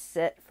going to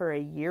sit for a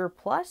year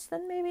plus,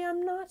 then maybe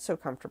I'm not so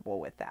comfortable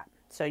with that.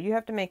 So you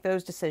have to make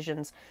those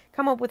decisions,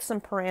 come up with some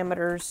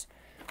parameters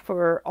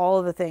for all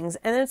of the things.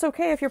 And it's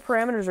okay if your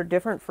parameters are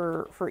different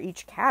for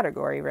each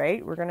category,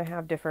 right? We're going to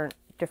have different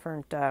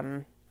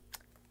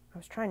I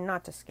was trying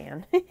not to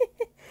scan.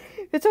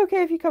 It's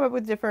okay if you come up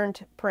with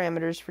different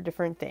parameters for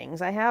different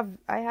things. I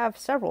have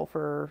several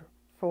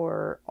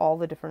for all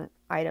the different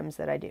items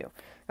that I do.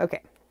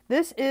 Okay,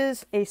 this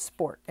is a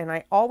sport, and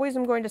I always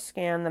am going to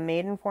scan the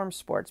Maidenform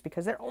Sports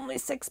because they're only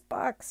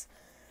 $6.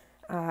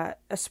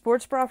 A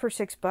sports bra for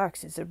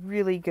 $6 is a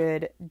really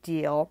good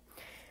deal.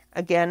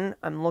 Again,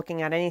 I'm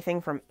looking at anything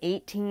from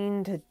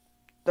 $18 to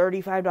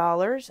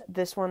 $35.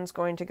 This one's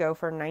going to go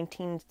for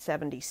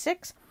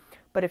 $19.76.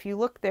 But if you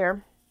look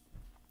there,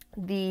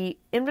 the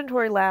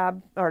Inventory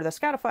Lab, or the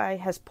Scoutify,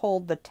 has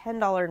pulled the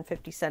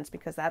 $10.50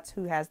 because that's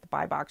who has the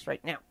buy box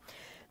right now.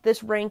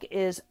 This rank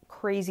is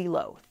crazy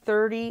low.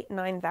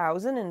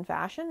 39,000 in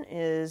fashion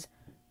is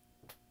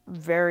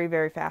very,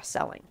 very fast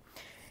selling.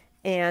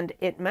 And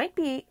it might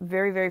be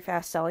very, very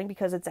fast selling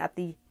because it's at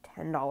the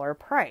 $10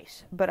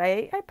 price. But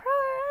I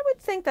would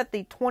think that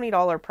the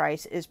 $20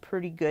 price is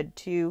pretty good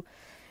too.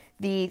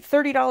 The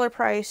 $30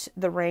 price,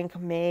 the rank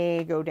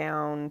may go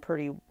down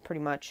pretty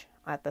much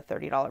at the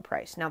 $30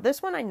 price. Now,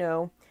 this one I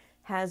know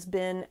has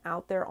been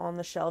out there on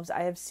the shelves.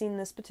 I have seen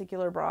this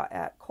particular bra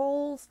at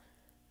Kohl's,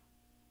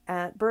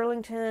 at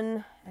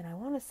Burlington, and I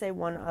want to say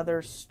one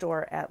other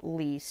store at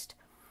least.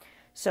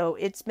 So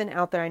it's been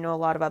out there. I know a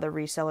lot of other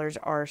resellers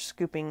are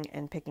scooping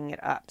and picking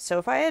it up. So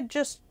if I had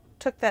just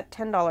took that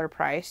 $10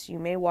 price, you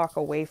may walk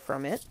away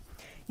from it.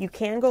 You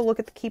can go look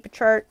at the Keep It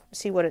chart,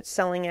 see what it's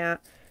selling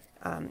at.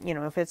 You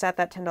know, if it's at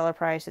that $10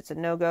 price, it's a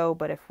no-go.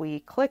 But if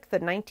we click the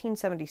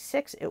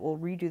 1976, it will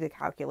redo the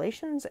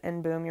calculations,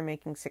 and boom, you're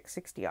making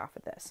 $660 off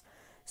of this.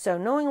 So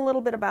knowing a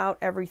little bit about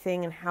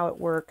everything and how it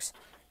works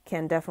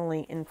can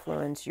definitely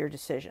influence your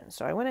decision.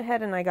 So I went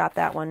ahead and I got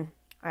that one.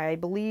 I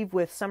believe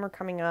with summer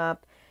coming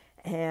up,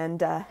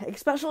 and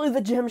especially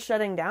the gym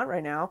shutting down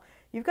right now,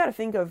 you've got to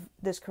think of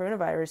this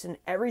coronavirus and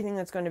everything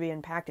that's going to be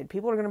impacted.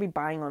 People are going to be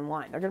buying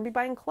online. They're going to be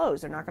buying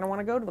clothes. They're not going to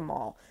want to go to the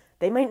mall.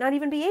 They might not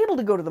even be able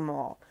to go to the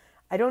mall.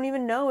 I don't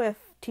even know if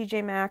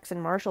TJ Maxx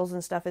and Marshalls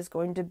and stuff is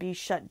going to be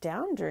shut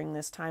down during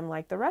this time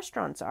like the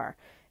restaurants are.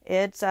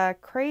 It's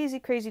crazy,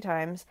 crazy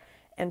times,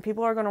 and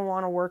people are going to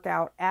want to work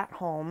out at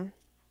home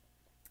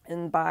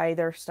and buy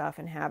their stuff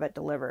and have it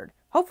delivered.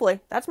 Hopefully,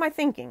 that's my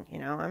thinking. You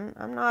know,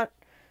 I'm not.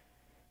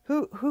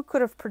 Who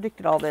could have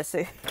predicted all this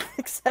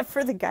except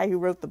for the guy who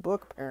wrote the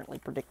book apparently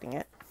predicting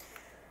it,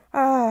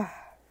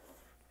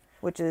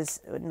 which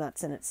is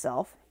nuts in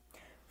itself.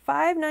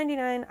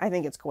 $5.99. I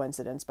think it's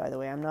coincidence, by the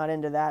way. I'm not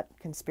into that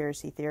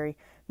conspiracy theory.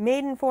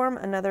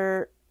 Maidenform,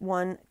 another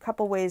one,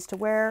 couple ways to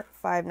wear,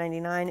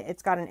 $5.99.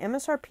 It's got an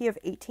MSRP of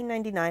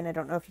 $18.99. I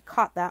don't know if you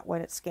caught that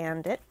when it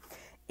scanned it.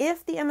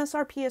 If the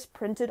MSRP is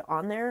printed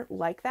on there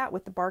like that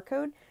with the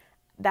barcode,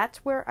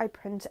 that's where I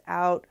print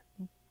out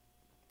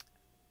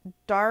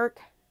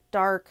dark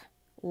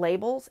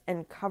labels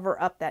and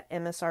cover up that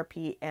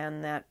MSRP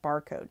and that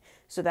barcode.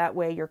 So that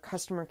way your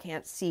customer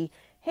can't see,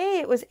 hey,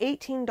 it was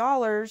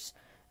 $18.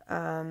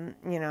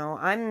 You know,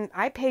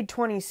 I paid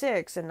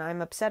 $26 and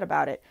I'm upset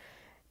about it.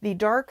 The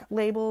dark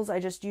labels, I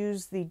just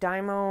use the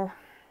Dymo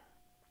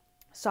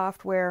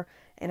software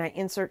and I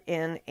insert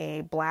in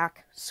a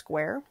black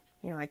square.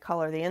 You know, I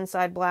color the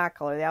inside black,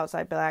 color the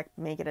outside black,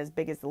 make it as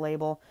big as the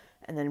label,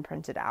 and then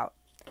print it out.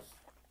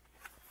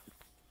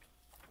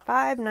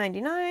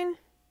 $5.99.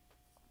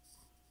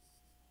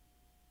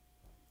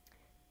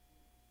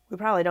 We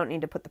probably don't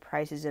need to put the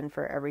prices in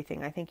for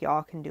everything. I think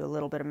y'all can do a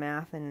little bit of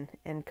math and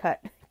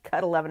cut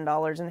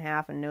 $11 in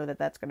half and know that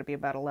that's going to be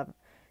about 11,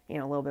 you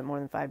know, a little bit more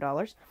than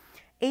 $5.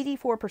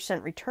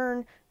 84%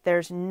 return.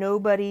 There's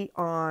nobody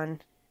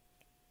on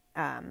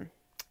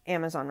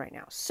Amazon right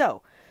now.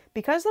 So,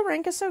 because the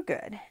rank is so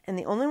good and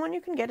the only one you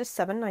can get is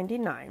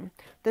 $7.99,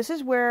 this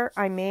is where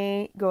I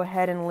may go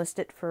ahead and list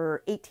it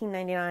for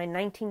 $18.99,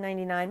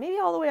 $19.99, maybe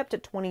all the way up to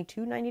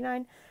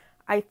 $22.99.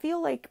 I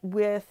feel like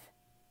with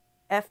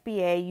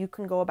FBA, you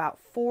can go about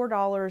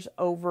 $4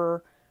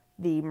 over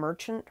the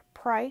merchant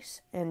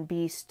price and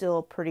be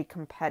still pretty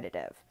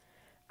competitive.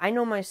 I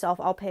know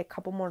myself, I'll pay a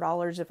couple more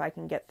dollars if I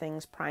can get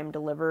things prime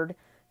delivered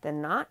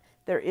than not.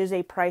 There is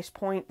a price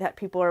point that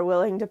people are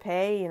willing to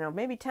pay. You know,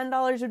 maybe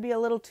 $10 would be a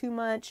little too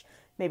much.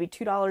 Maybe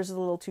 $2 is a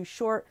little too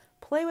short.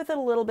 Play with it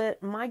a little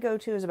bit. My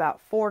go-to is about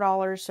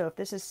 $4. So if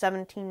this is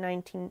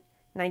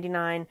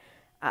 $17.99,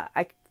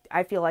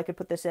 I feel I could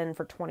put this in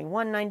for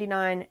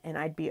 $21.99 and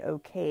I'd be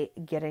okay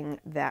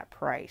getting that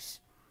price,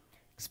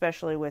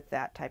 especially with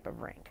that type of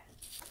rank.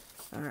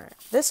 All right,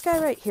 this guy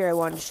right here I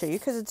wanted to show you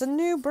because it's a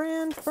new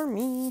brand for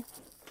me.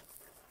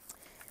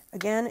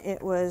 Again,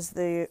 it was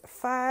the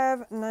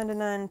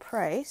 $5.99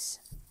 price.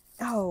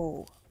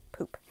 Oh,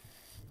 poop.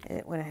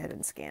 It went ahead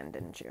and scanned,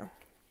 didn't you?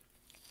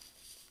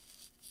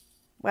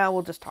 Well,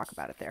 we'll just talk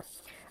about it there.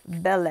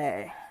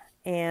 Belle.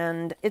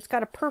 And it's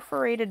got a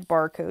perforated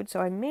barcode,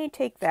 so I may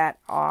take that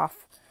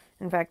off.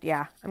 In fact,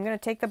 yeah, I'm going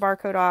to take the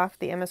barcode off,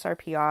 the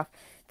MSRP off.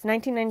 It's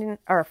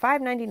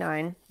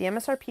 $5.99. The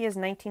MSRP is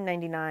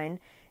 $19.99.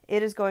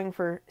 It is going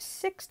for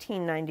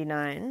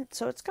 $16.99,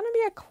 so it's going to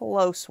be a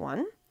close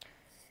one.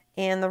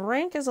 And the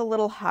rank is a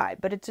little high,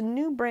 but it's a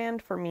new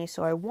brand for me,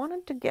 so I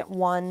wanted to get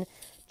one,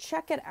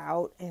 check it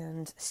out,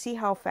 and see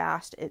how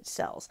fast it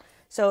sells.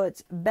 So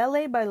it's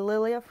Belle by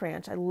Lilia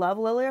France. I love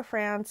Lilia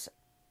France.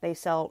 They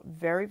sell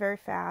very, very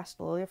fast.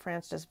 Lilia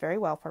France does very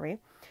well for me.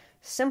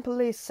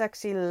 Simply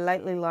Sexy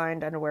Lightly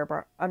Lined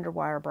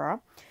Underwire Bra.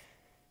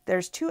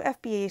 There's 2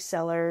 FBA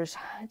sellers.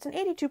 It's an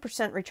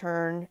 82%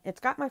 return. It's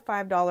got my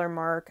 $5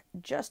 mark,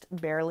 just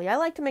barely. I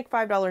like to make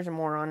 $5 or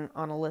more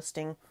on a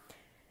listing,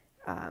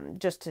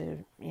 just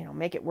to, you know,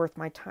 make it worth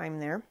my time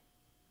there.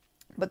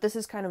 But this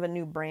is kind of a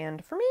new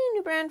brand for me,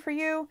 new brand for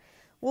you.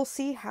 We'll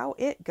see how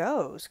it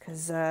goes,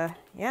 because,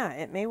 yeah,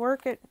 it may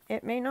work,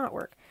 it may not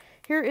work.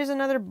 Here is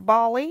another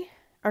Maidenform.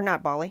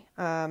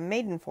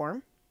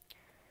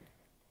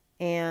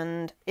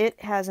 And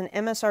it has an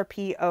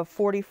MSRP of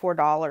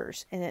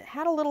 $44. And it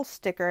had a little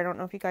sticker. I don't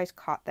know if you guys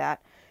caught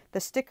that. The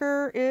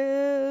sticker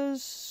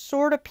is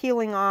sort of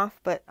peeling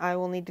off, but I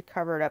will need to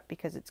cover it up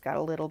because it's got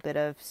a little bit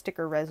of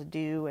sticker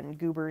residue and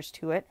goobers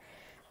to it.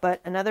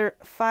 But another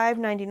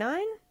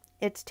 $5.99.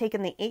 It's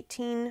taken the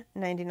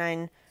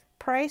 $18.99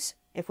 price.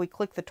 If we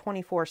click the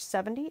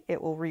 $24.70,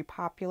 it will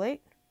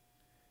repopulate.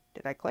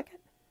 Did I click it?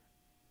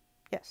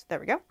 Yes, there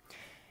we go.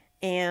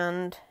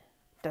 And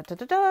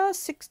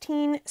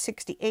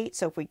 $16.68.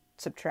 So if we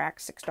subtract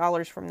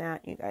 $6 from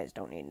that, you guys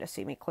don't need to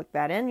see me click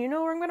that in. You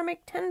know I'm going to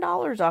make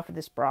 $10 off of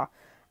this bra.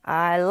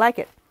 I like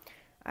it.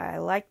 I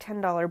like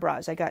 $10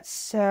 bras. I got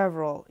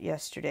several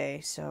yesterday,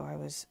 so I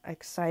was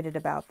excited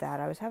about that.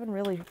 I was having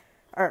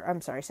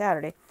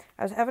Saturday.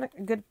 I was having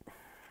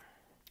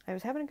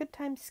a good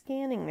time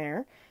scanning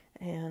there,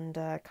 and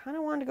kind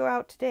of wanted to go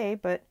out today,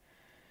 but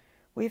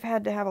we've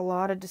had to have a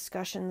lot of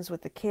discussions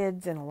with the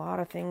kids, and a lot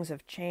of things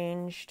have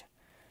changed.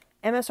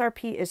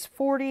 MSRP is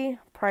 $40,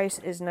 price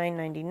is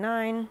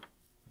 $9.99.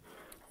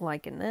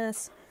 Liking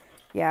this.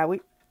 Yeah,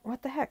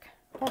 what the heck?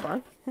 Hold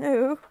on.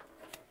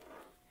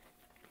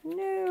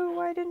 No,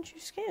 why didn't you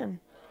scan?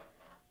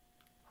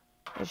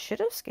 It should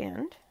have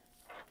scanned.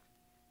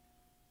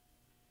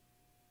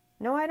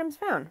 No items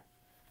found.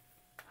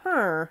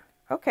 Huh.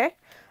 Okay.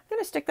 I'm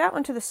going to stick that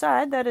one to the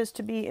side. That is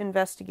to be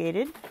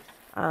investigated.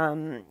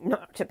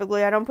 No,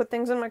 typically I don't put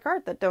things in my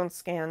cart that don't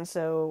scan,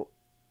 so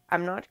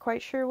I'm not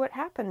quite sure what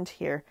happened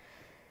here.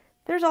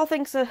 There's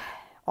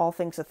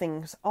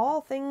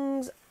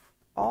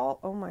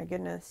oh my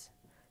goodness.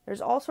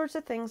 There's all sorts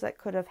of things that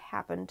could have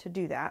happened to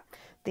do that.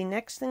 The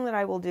next thing that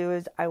I will do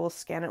is I will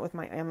scan it with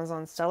my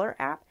Amazon Seller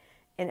app,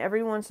 and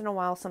every once in a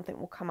while something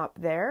will come up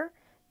there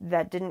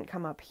that didn't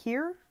come up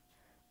here,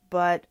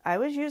 but I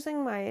was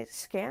using my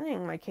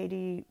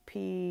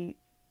KDP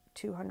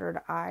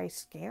 200i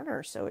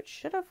scanner, so it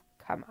should have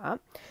come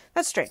up.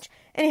 That's strange.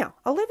 Anyhow,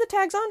 I'll leave the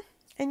tags on,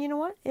 and you know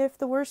what? If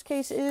the worst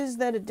case is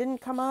that it didn't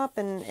come up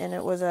and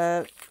it was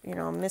a,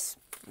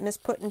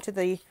 misput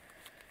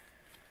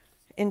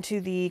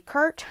into the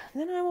cart,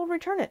 then I will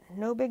return it.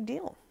 No big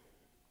deal.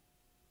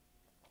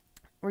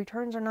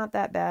 Returns are not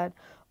that bad.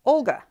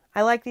 Olga,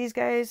 I like these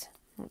guys.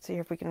 Let's see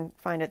if we can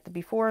find it. The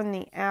before and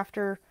the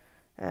after,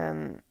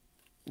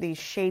 these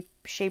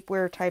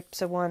shapewear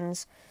types of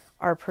ones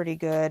are pretty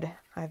good.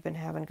 I've been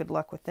having good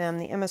luck with them.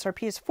 The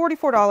MSRP is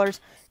 $44.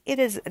 It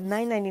is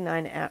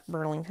 $9.99 at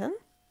Burlington.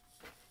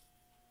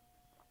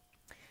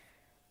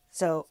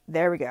 So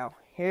there we go.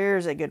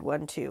 Here's a good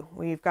one too.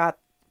 We've got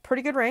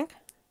pretty good rank.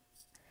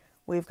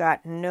 We've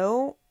got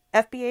no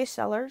FBA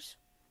sellers.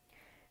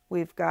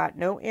 We've got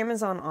no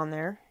Amazon on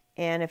there.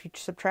 And if you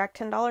subtract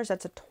 $10,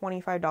 that's a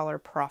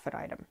 $25 profit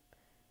item.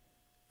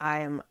 I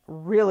am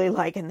really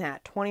liking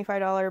that.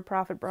 $25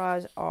 profit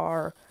bras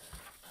are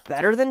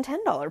better than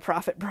 $10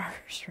 profit bras,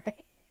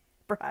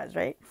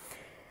 right?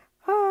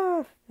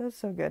 Oh, that's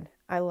so good.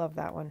 I love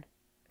that one.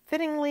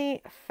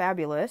 Fittingly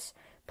Fabulous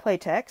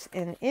Playtex,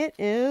 and it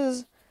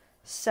is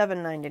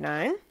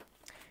 $7.99.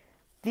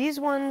 These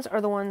ones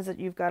are the ones that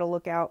you've got to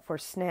look out for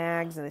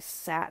snags, and the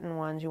satin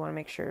ones you want to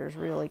make sure is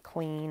really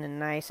clean and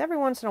nice. Every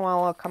once in a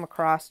while I'll come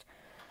across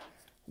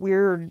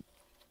weird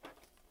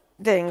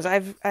things.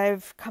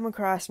 I've come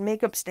across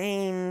makeup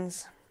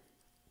stains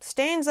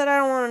that I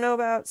don't want to know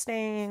about,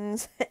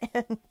 stains,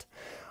 and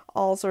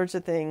all sorts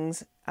of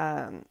things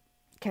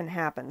can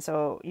happen.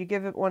 So you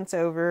give it once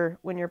over.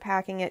 When you're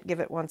packing it, give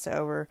it once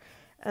over.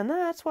 And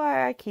that's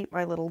why I keep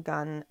my little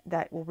gun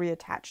that will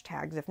reattach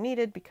tags if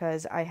needed,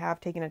 because I have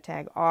taken a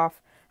tag off.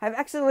 I've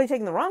accidentally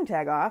taken the wrong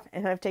tag off,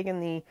 and I've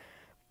taken the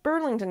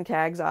Burlington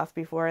tags off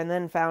before and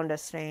then found a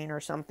stain or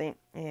something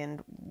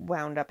and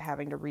wound up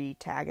having to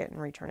re-tag it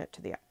and return it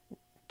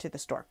to the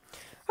store.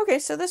 Okay,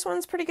 so this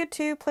one's pretty good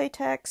too.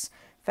 Playtex,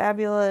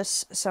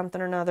 Fabulous,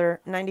 something or another,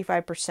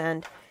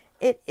 95%.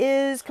 It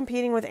is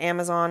competing with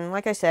Amazon.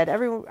 Like I said,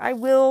 I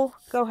will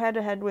go head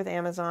to head with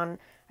Amazon.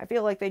 I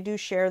feel like they do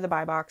share the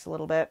buy box a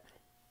little bit,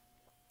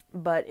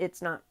 but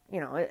it's not,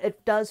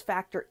 it does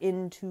factor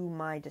into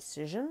my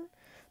decision,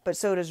 but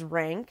so does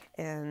rank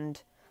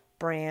and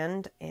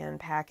brand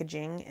and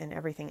packaging and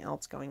everything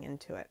else going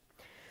into it.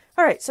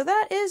 All right, so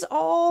that is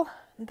all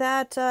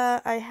that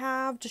I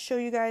have to show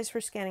you guys for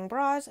scanning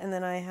bras, and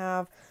then I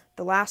have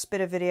the last bit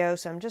of video,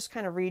 so I'm just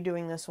kind of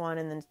redoing this one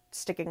and then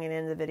sticking it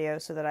in the video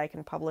so that I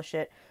can publish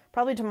it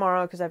probably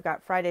tomorrow, because I've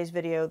got Friday's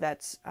video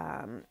that's,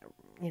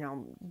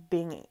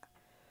 being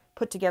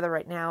put together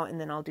right now,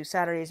 and then I'll do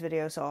Saturday's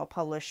video, so I'll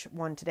publish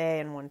one today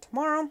and one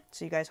tomorrow,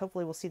 so you guys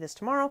hopefully will see this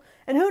tomorrow,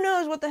 and who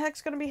knows what the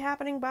heck's going to be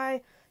happening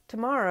by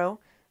tomorrow.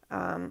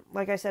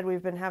 Like I said,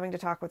 we've been having to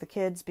talk with the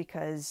kids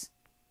because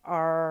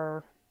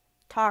our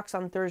talks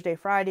on Thursday,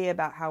 Friday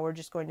about how we're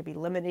just going to be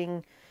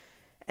limiting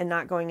and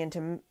not going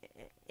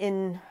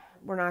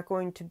we're not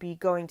going to be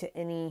going to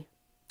any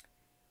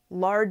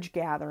large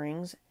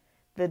gatherings.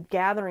 The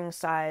gathering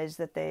size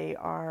that they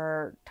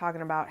are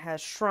talking about has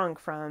shrunk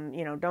from,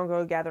 don't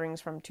go to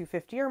gatherings from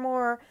 250 or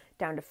more,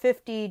 down to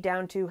 50,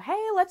 down to,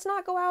 hey, let's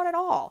not go out at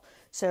all.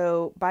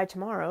 So by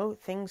tomorrow,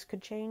 things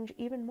could change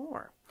even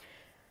more.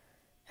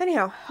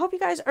 Anyhow, hope you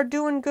guys are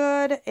doing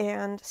good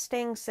and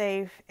staying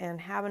safe and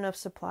have enough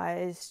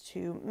supplies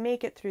to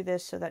make it through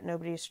this so that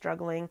nobody's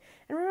struggling.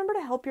 And remember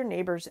to help your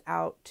neighbors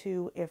out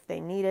too if they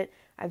need it.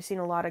 I've seen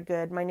a lot of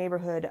good. My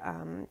neighborhood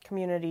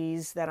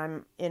communities that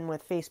I'm in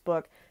with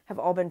Facebook have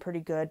all been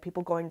pretty good.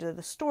 People going to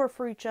the store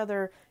for each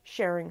other,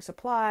 sharing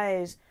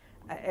supplies,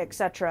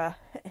 etc.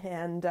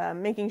 And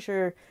making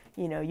sure,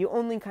 you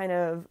only kind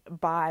of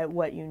buy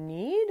what you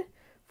need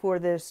for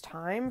this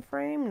time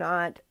frame,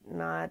 not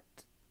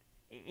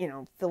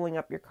filling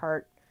up your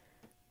cart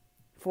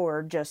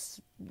for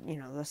just, you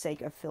know, the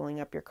sake of filling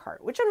up your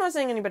cart, which I'm not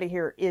saying anybody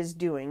here is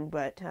doing,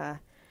 but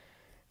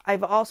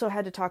I've also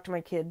had to talk to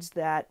my kids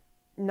that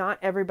not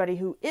everybody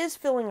who is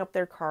filling up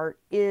their cart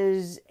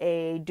is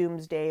a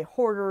doomsday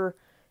hoarder.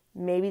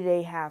 Maybe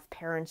they have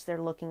parents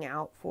they're looking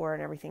out for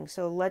and everything.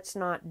 So let's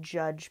not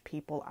judge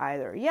people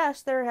either.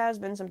 Yes, there has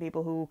been some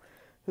people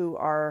who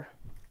are,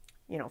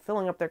 you know,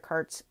 filling up their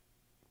carts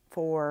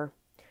for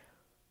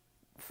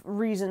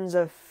reasons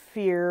of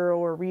fear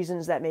or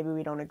reasons that maybe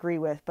we don't agree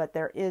with. But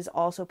there is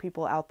also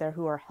people out there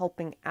who are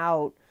helping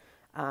out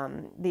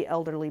the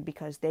elderly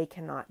because they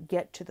cannot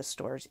get to the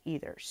stores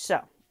either.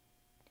 So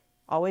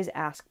always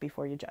ask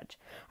before you judge.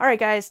 All right,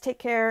 guys, take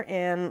care,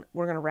 and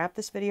we're going to wrap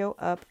this video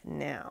up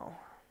now.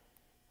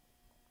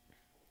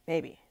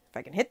 Maybe, if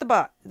I can hit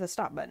the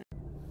stop button.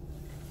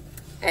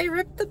 I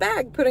ripped the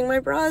bag, putting my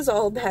bras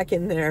all back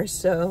in there,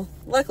 so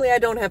luckily I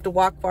don't have to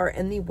walk far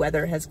and the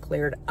weather has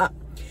cleared up.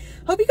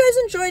 Hope you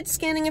guys enjoyed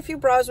scanning a few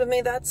bras with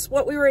me. That's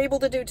what we were able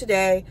to do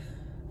today.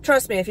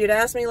 Trust me, if you'd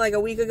asked me like a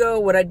week ago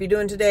what I'd be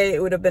doing today,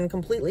 it would have been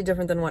completely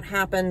different than what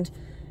happened.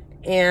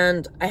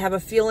 And I have a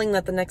feeling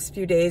that the next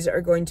few days are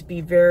going to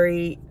be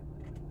very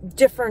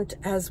different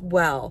as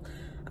well.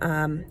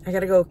 I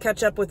got to go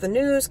catch up with the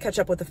news, catch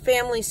up with the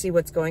family, see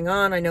what's going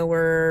on. I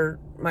know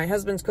my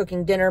husband's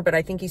cooking dinner, but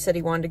I think he said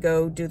he wanted to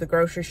go do the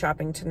grocery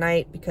shopping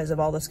tonight because of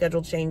all the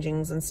schedule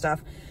changings and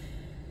stuff.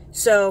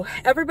 So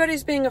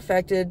everybody's being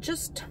affected.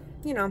 Just,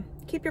 you know,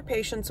 keep your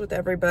patience with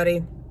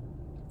everybody.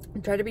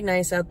 Try to be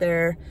nice out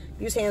there.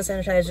 Use hand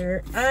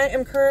sanitizer. I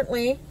am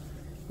currently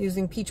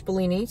using Peach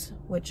Bellinis,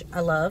 which I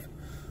love.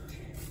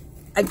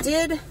 I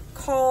did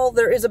call,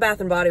 there is a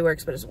Bath & Body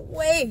Works, but it's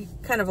way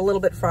kind of a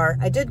little bit far.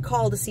 I did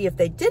call to see if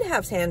they did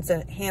have hand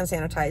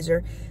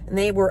sanitizer, and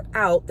they were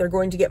out. They're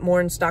going to get more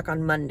in stock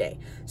on Monday.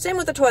 Same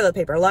with the toilet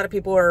paper. A lot of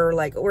people are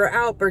like, we're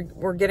out,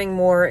 we're getting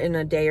more in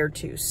a day or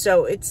two.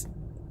 So it's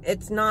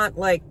not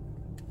like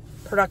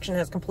production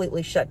has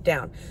completely shut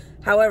down.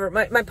 However,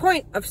 my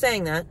point of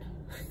saying that,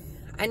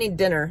 I need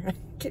dinner.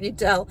 Can you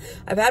tell?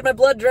 I've had my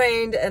blood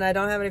drained and I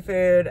don't have any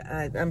food.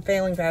 I'm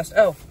failing fast.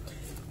 Oh,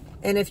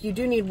 and if you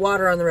do need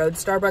water on the road,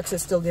 Starbucks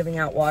is still giving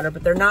out water,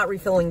 but they're not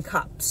refilling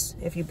cups.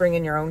 If you bring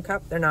in your own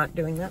cup, they're not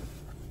doing that.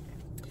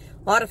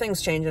 A lot of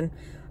things changing.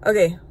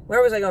 Okay,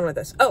 where was I going with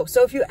this? Oh,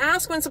 so if you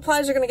ask when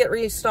supplies are going to get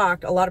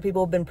restocked, a lot of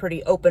people have been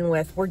pretty open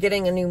with, we're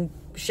getting a new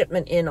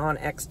shipment in on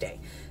X day.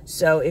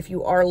 So if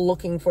you are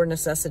looking for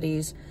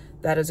necessities,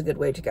 that is a good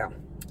way to go.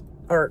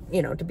 Or,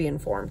 you know, to be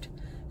informed.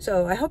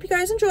 So I hope you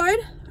guys enjoyed.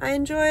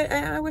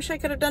 I wish I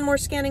could have done more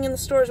scanning in the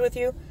stores with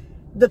you.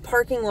 The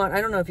parking lot, I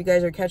don't know if you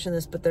guys are catching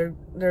this, but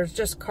there's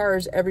just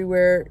cars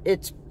everywhere.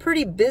 It's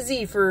pretty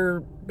busy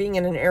for being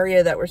in an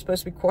area that we're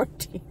supposed to be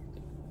quarantined.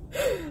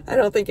 I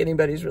don't think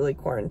anybody's really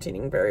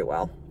quarantining very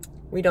well.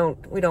 We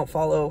don't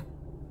follow,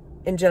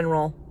 in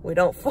general, we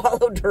don't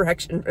follow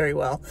direction very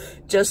well.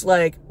 Just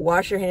like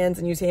wash your hands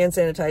and use hand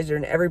sanitizer,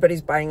 and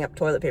everybody's buying up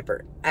toilet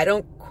paper. I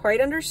don't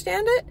quite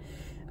understand it.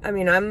 I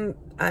mean, I'm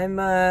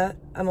a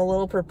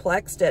little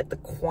perplexed at the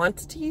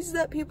quantities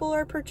that people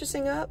are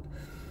purchasing up,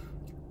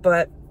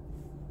 but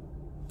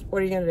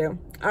what are you gonna do?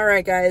 All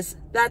right, guys,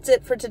 that's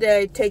it for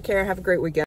today. Take care. Have a great weekend.